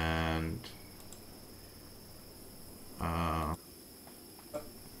 And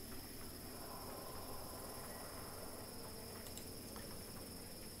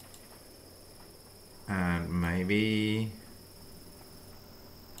maybe...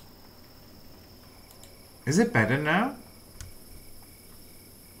 Is it better now?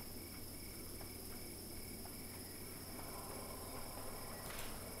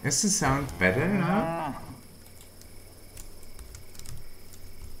 Is the sound better now?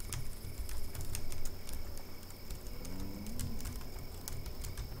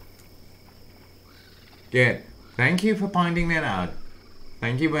 Good. Thank you for pointing that out.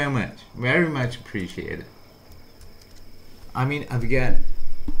 Thank you very much. Very much appreciated. I mean, I've got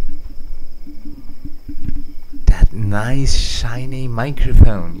that nice shiny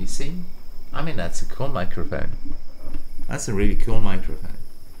microphone, you see? I mean, that's a cool microphone. That's a really cool microphone.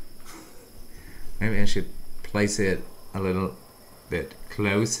 Maybe I should place it a little bit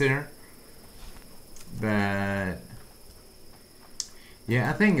closer. But yeah,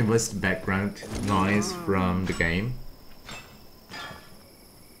 I think it was the background noise from the game.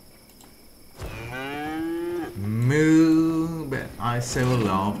 Moo, but I so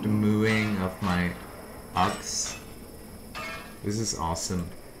love the mooing of my ox. This is awesome.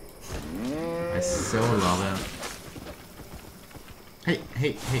 I so love it.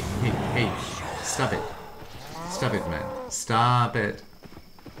 Hey, stop it. Stop it, man. Stop it.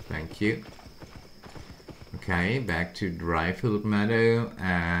 Thank you. Okay, back to Dryfield Meadow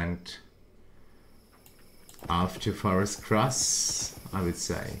and off to Forest Cross, I would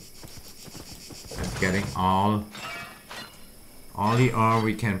say. And getting all the ore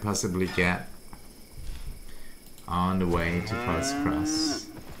we can possibly get on the way to Forest Cross.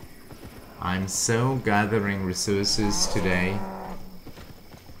 I'm so gathering resources today.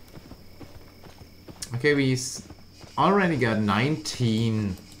 Okay, we already got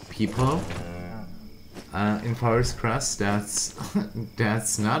 19 people in Forest Cross. That's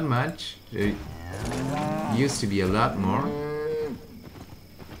that's not much. It used to be a lot more.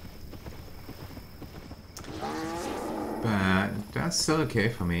 But that's still okay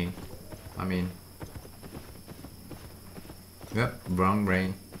for me. I mean, yep, wrong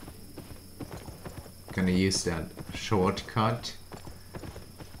brain. Gonna use that shortcut.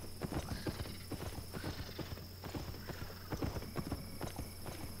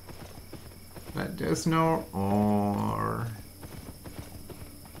 But there's no ore.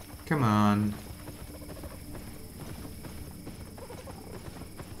 Come on.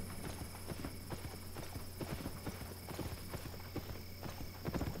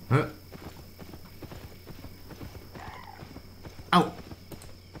 Huh. Ow!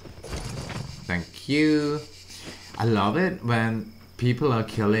 Thank you. I love it when people are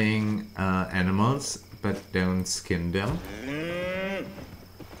killing animals but don't skin them.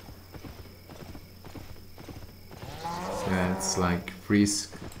 That's like free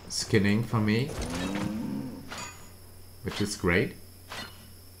skinning for me, which is great.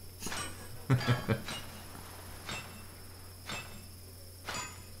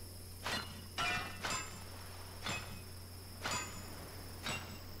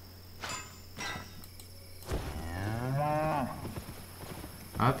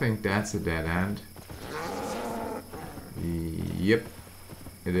 I think that's a dead end. Yep,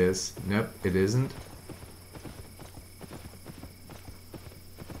 it is. Nope, it isn't.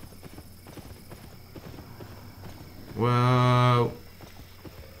 Whoa!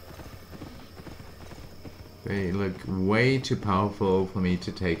 They look way too powerful for me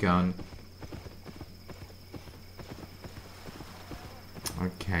to take on.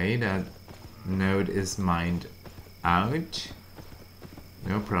 Okay, that node is mined out.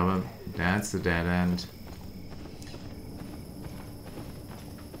 No problem. That's the dead end.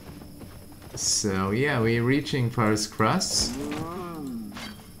 So yeah, we're reaching Forest Cross.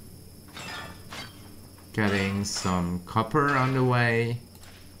 Getting some copper on the way.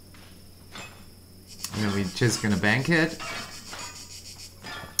 And then we're just gonna bank it.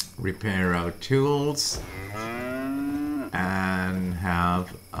 Repair our tools. And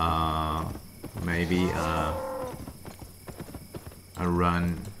have maybe a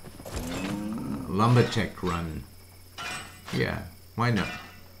run. Lumberjack run. Yeah, why not?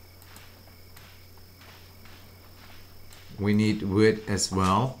 We need wood as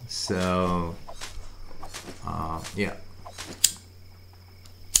well, so yeah.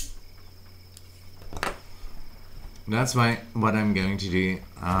 That's what I'm going to do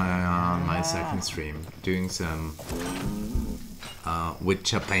on my second stream, doing some wood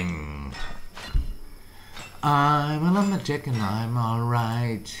chopping. I'm a lumberjack and I'm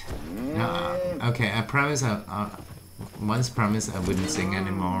alright. Okay, I promise once promised I wouldn't sing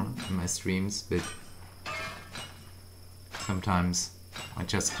anymore in my streams, but sometimes I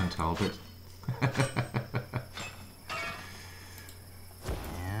just can't help it.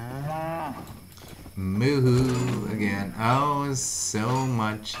 Moo again. Oh, so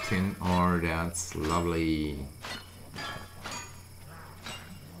much tin ore. That's lovely.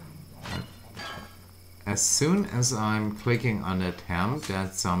 As soon as I'm clicking on that hemp,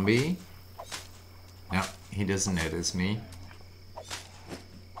 that zombie. No, he doesn't notice me.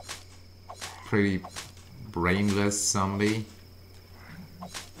 Pretty brainless zombie.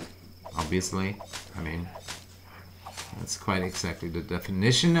 Obviously. I mean, that's quite exactly the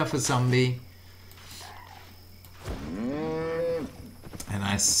definition of a zombie. And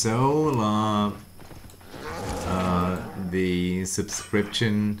I so love the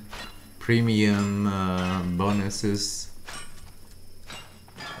subscription premium bonuses.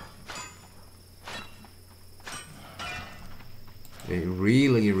 They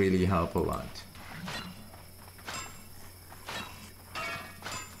really, really help a lot.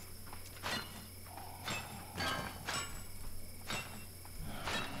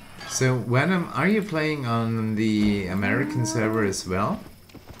 So, Venom, are you playing on the American server as well?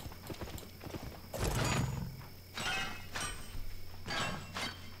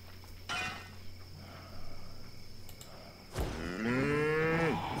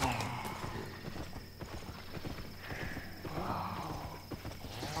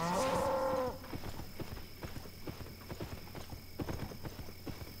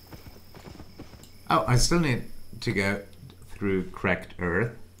 Oh, I still need to go through Cracked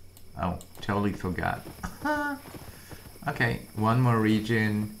Earth. Oh, totally forgot. Okay, one more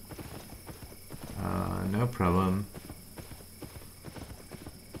region. No problem.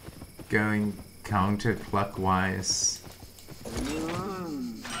 Going counterclockwise.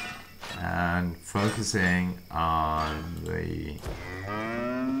 And focusing on the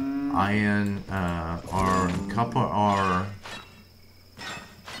iron or copper ore.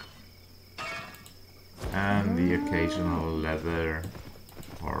 And the occasional leather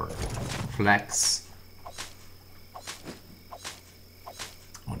or flex.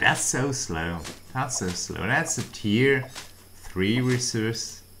 Oh, that's so slow. That's so slow. That's a tier 3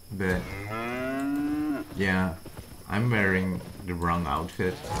 resource, but yeah, I'm wearing the wrong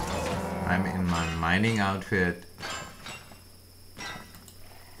outfit. I'm in my mining outfit.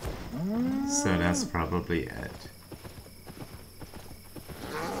 So that's probably it.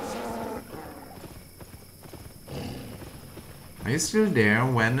 Are you still there,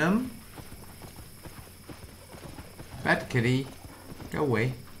 Venom? Bad kitty. Go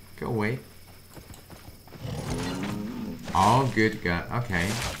away. Go away. Oh, good God. Okay.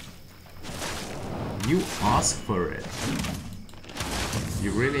 You asked for it.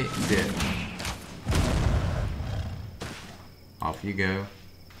 You really did. Off you go.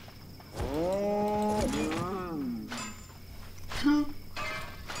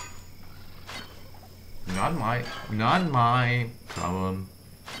 Not my problem.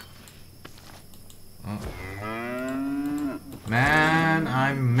 Oh. Man,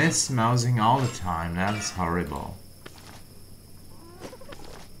 I'm mismousing all the time. That's horrible.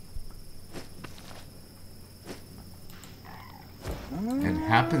 It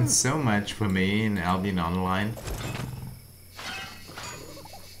happens so much for me in Albion Online.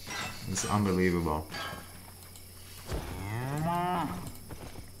 It's unbelievable.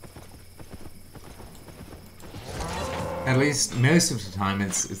 At least most of the time,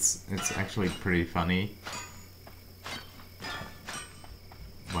 it's actually pretty funny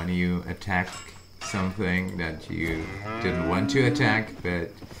when you attack something that you didn't want to attack,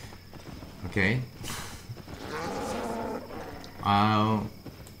 but okay.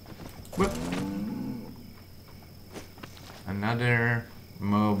 Whoop. Another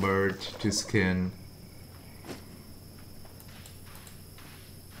Mobird to skin.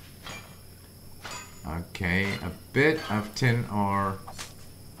 Okay, a bit of tin ore.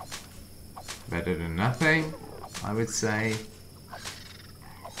 Better than nothing, I would say.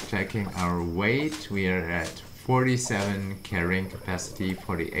 Checking our weight, we are at 47, carrying capacity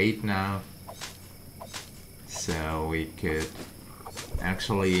 48 now. So we could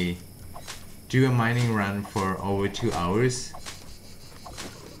actually do a mining run for over 2 hours.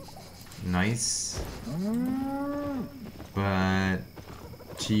 Nice. But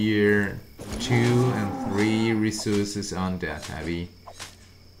tier 2 and 3 resources aren't that heavy.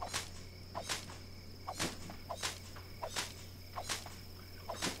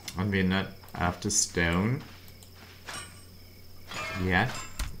 And we're not after stone yet.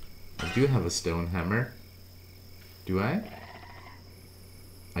 I do have a stone hammer. Do I?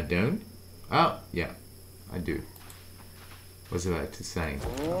 I don't? Oh, yeah, I do. Was about to say.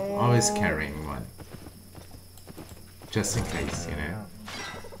 Always carrying one. Just in case, you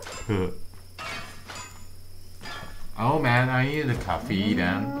know. Oh man, I need a coffee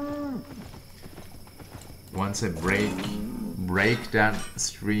then. Once I break that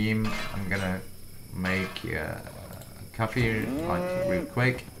stream, I'm gonna make coffee like real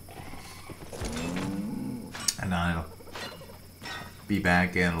quick. And I'll be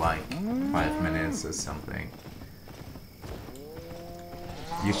back in like 5 minutes or something.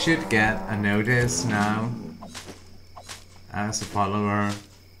 You should get a notice now as a follower.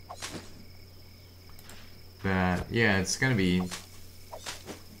 But yeah, it's gonna be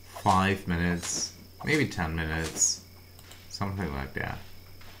 5 minutes, maybe 10 minutes, something like that.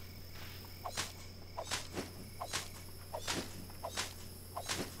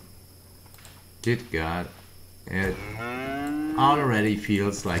 Good God. It already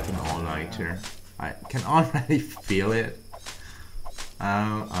feels like an all-nighter. I can already feel it.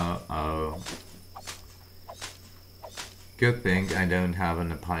 Oh. Good thing I don't have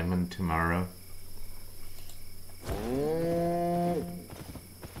an appointment tomorrow.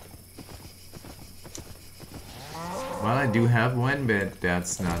 Well, I do have one, but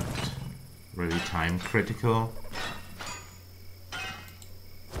that's not really time critical.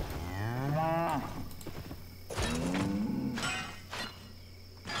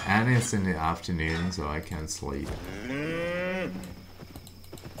 And it's in the afternoon, so I can't sleep.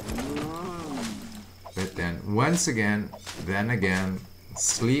 But then, once again, then again,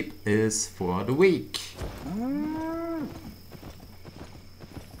 sleep is for the weak.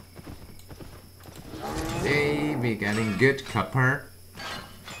 Hey, we're getting good copper,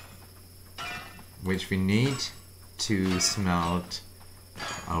 which we need to smelt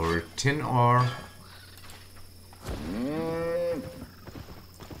our tin ore.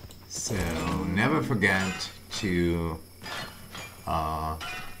 So never forget to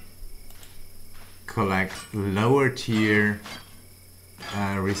collect lower tier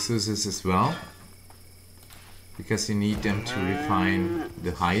resources as well, because you need them to refine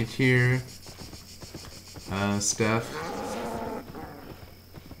the high tier stuff.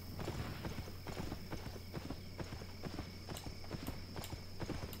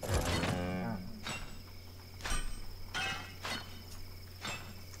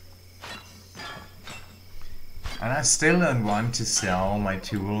 And I still don't want to sell my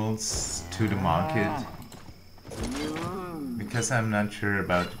tools to the market because I'm not sure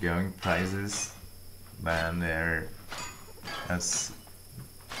about the going prices when there is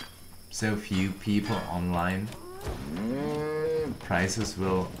so few people online. Prices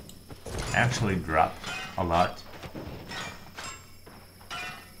will actually drop a lot.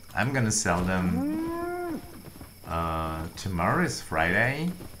 I'm gonna sell them tomorrow is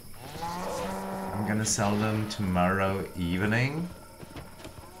Friday. I'm gonna sell them tomorrow evening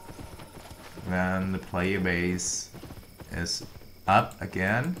when the player base is up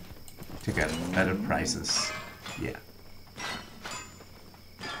again to get better prices. Yeah.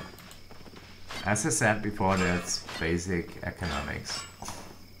 As I said before, that's basic economics.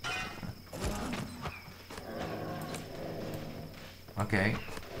 Okay.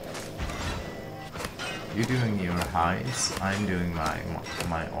 You're doing your highs, I'm doing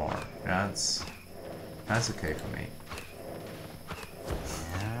my ore. That's okay for me.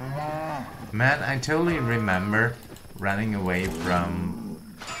 Man, I totally remember running away from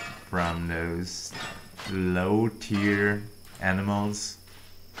those low tier animals.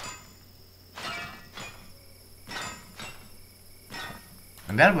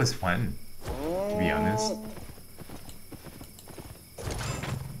 And that was fun, to be honest.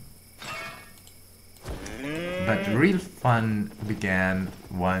 But the real fun began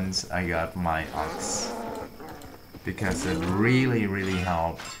once I got my ox, because it really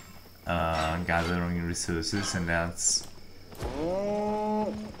helped gathering resources, and that's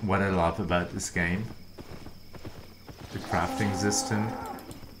what I love about this game. The crafting system.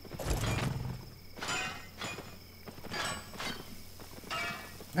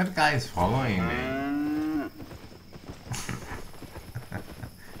 That guy is following me.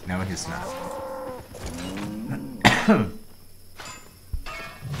 No, he's not.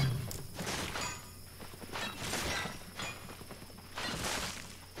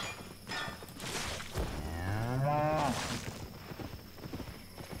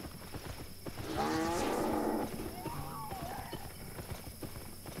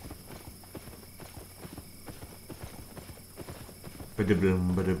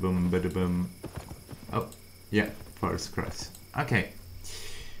 Bada-boom, bada-boom, bada-boom. Oh, yeah, forest cross. Okay.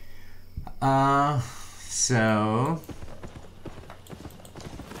 So...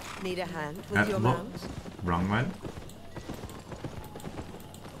 Need a hand with your mouse? Wrong one.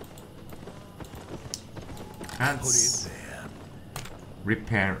 That's...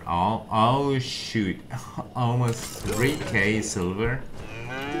 Repair all. Oh shoot. Almost 3k silver.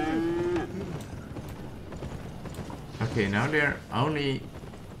 Okay, now there are only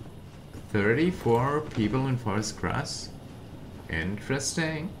 34 people in Forest Cross.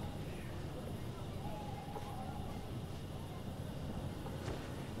 Interesting.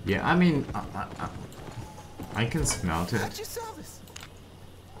 Yeah, I mean, I can smelt it.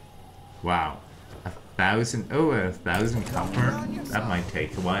 Wow. 1,000, oh, 1,000 copper. That might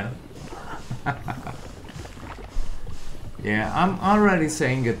take a while. Yeah, I'm already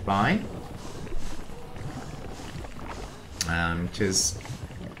saying goodbye. I'm just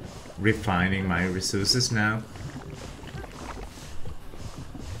refining my resources now.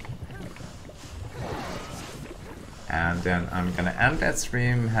 And then I'm gonna end that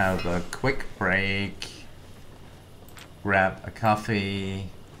stream, have a quick break, grab a coffee,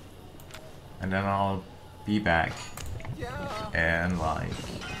 and then I'll be back in like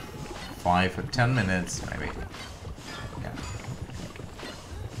 5 or 10 minutes maybe. Yeah.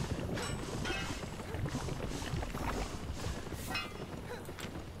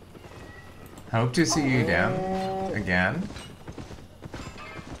 Hope to see you then again.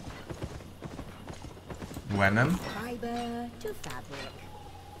 Venom. Fiber to fabric.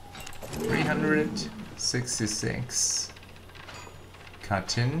 366.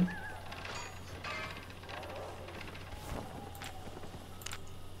 Cotton.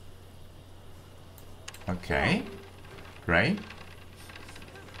 Okay. Great.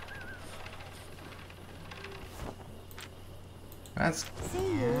 That's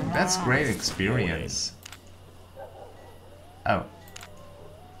great experience. Oh.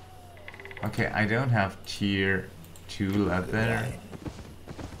 Okay, I don't have tier 2 leather.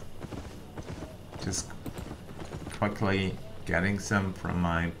 Just quickly getting some from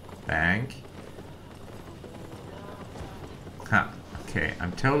my bank. Huh, okay,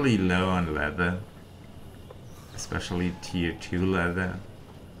 I'm totally low on leather. Especially tier 2 leather.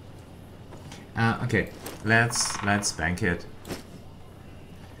 Okay, let's bank it.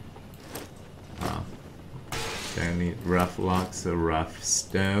 Don't need rough logs or rough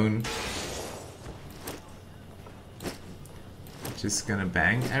stone. Just gonna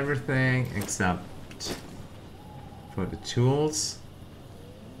bang everything except for the tools.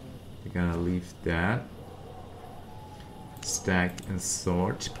 We're gonna leave that. Stack and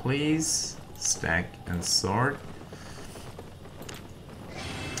sort, please. Stack and sort.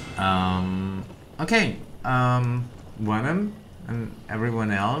 Okay. Venom and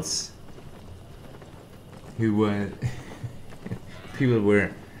everyone else who were people were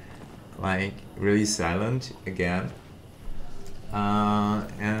like really silent again.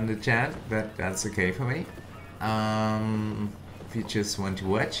 And the chat, that's okay for me. If you just want to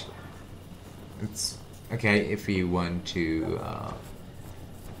watch, it's okay. If you want to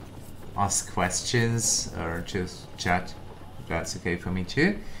ask questions or just chat, that's okay for me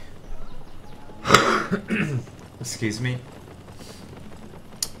too. Excuse me.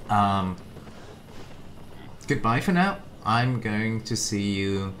 Goodbye for now. I'm going to see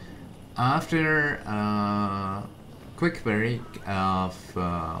you after quick break of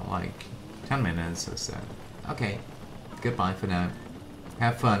like 10 minutes or so. Okay, goodbye for now.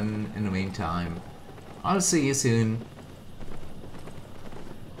 Have fun in the meantime. I'll see you soon.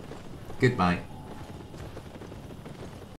 Goodbye.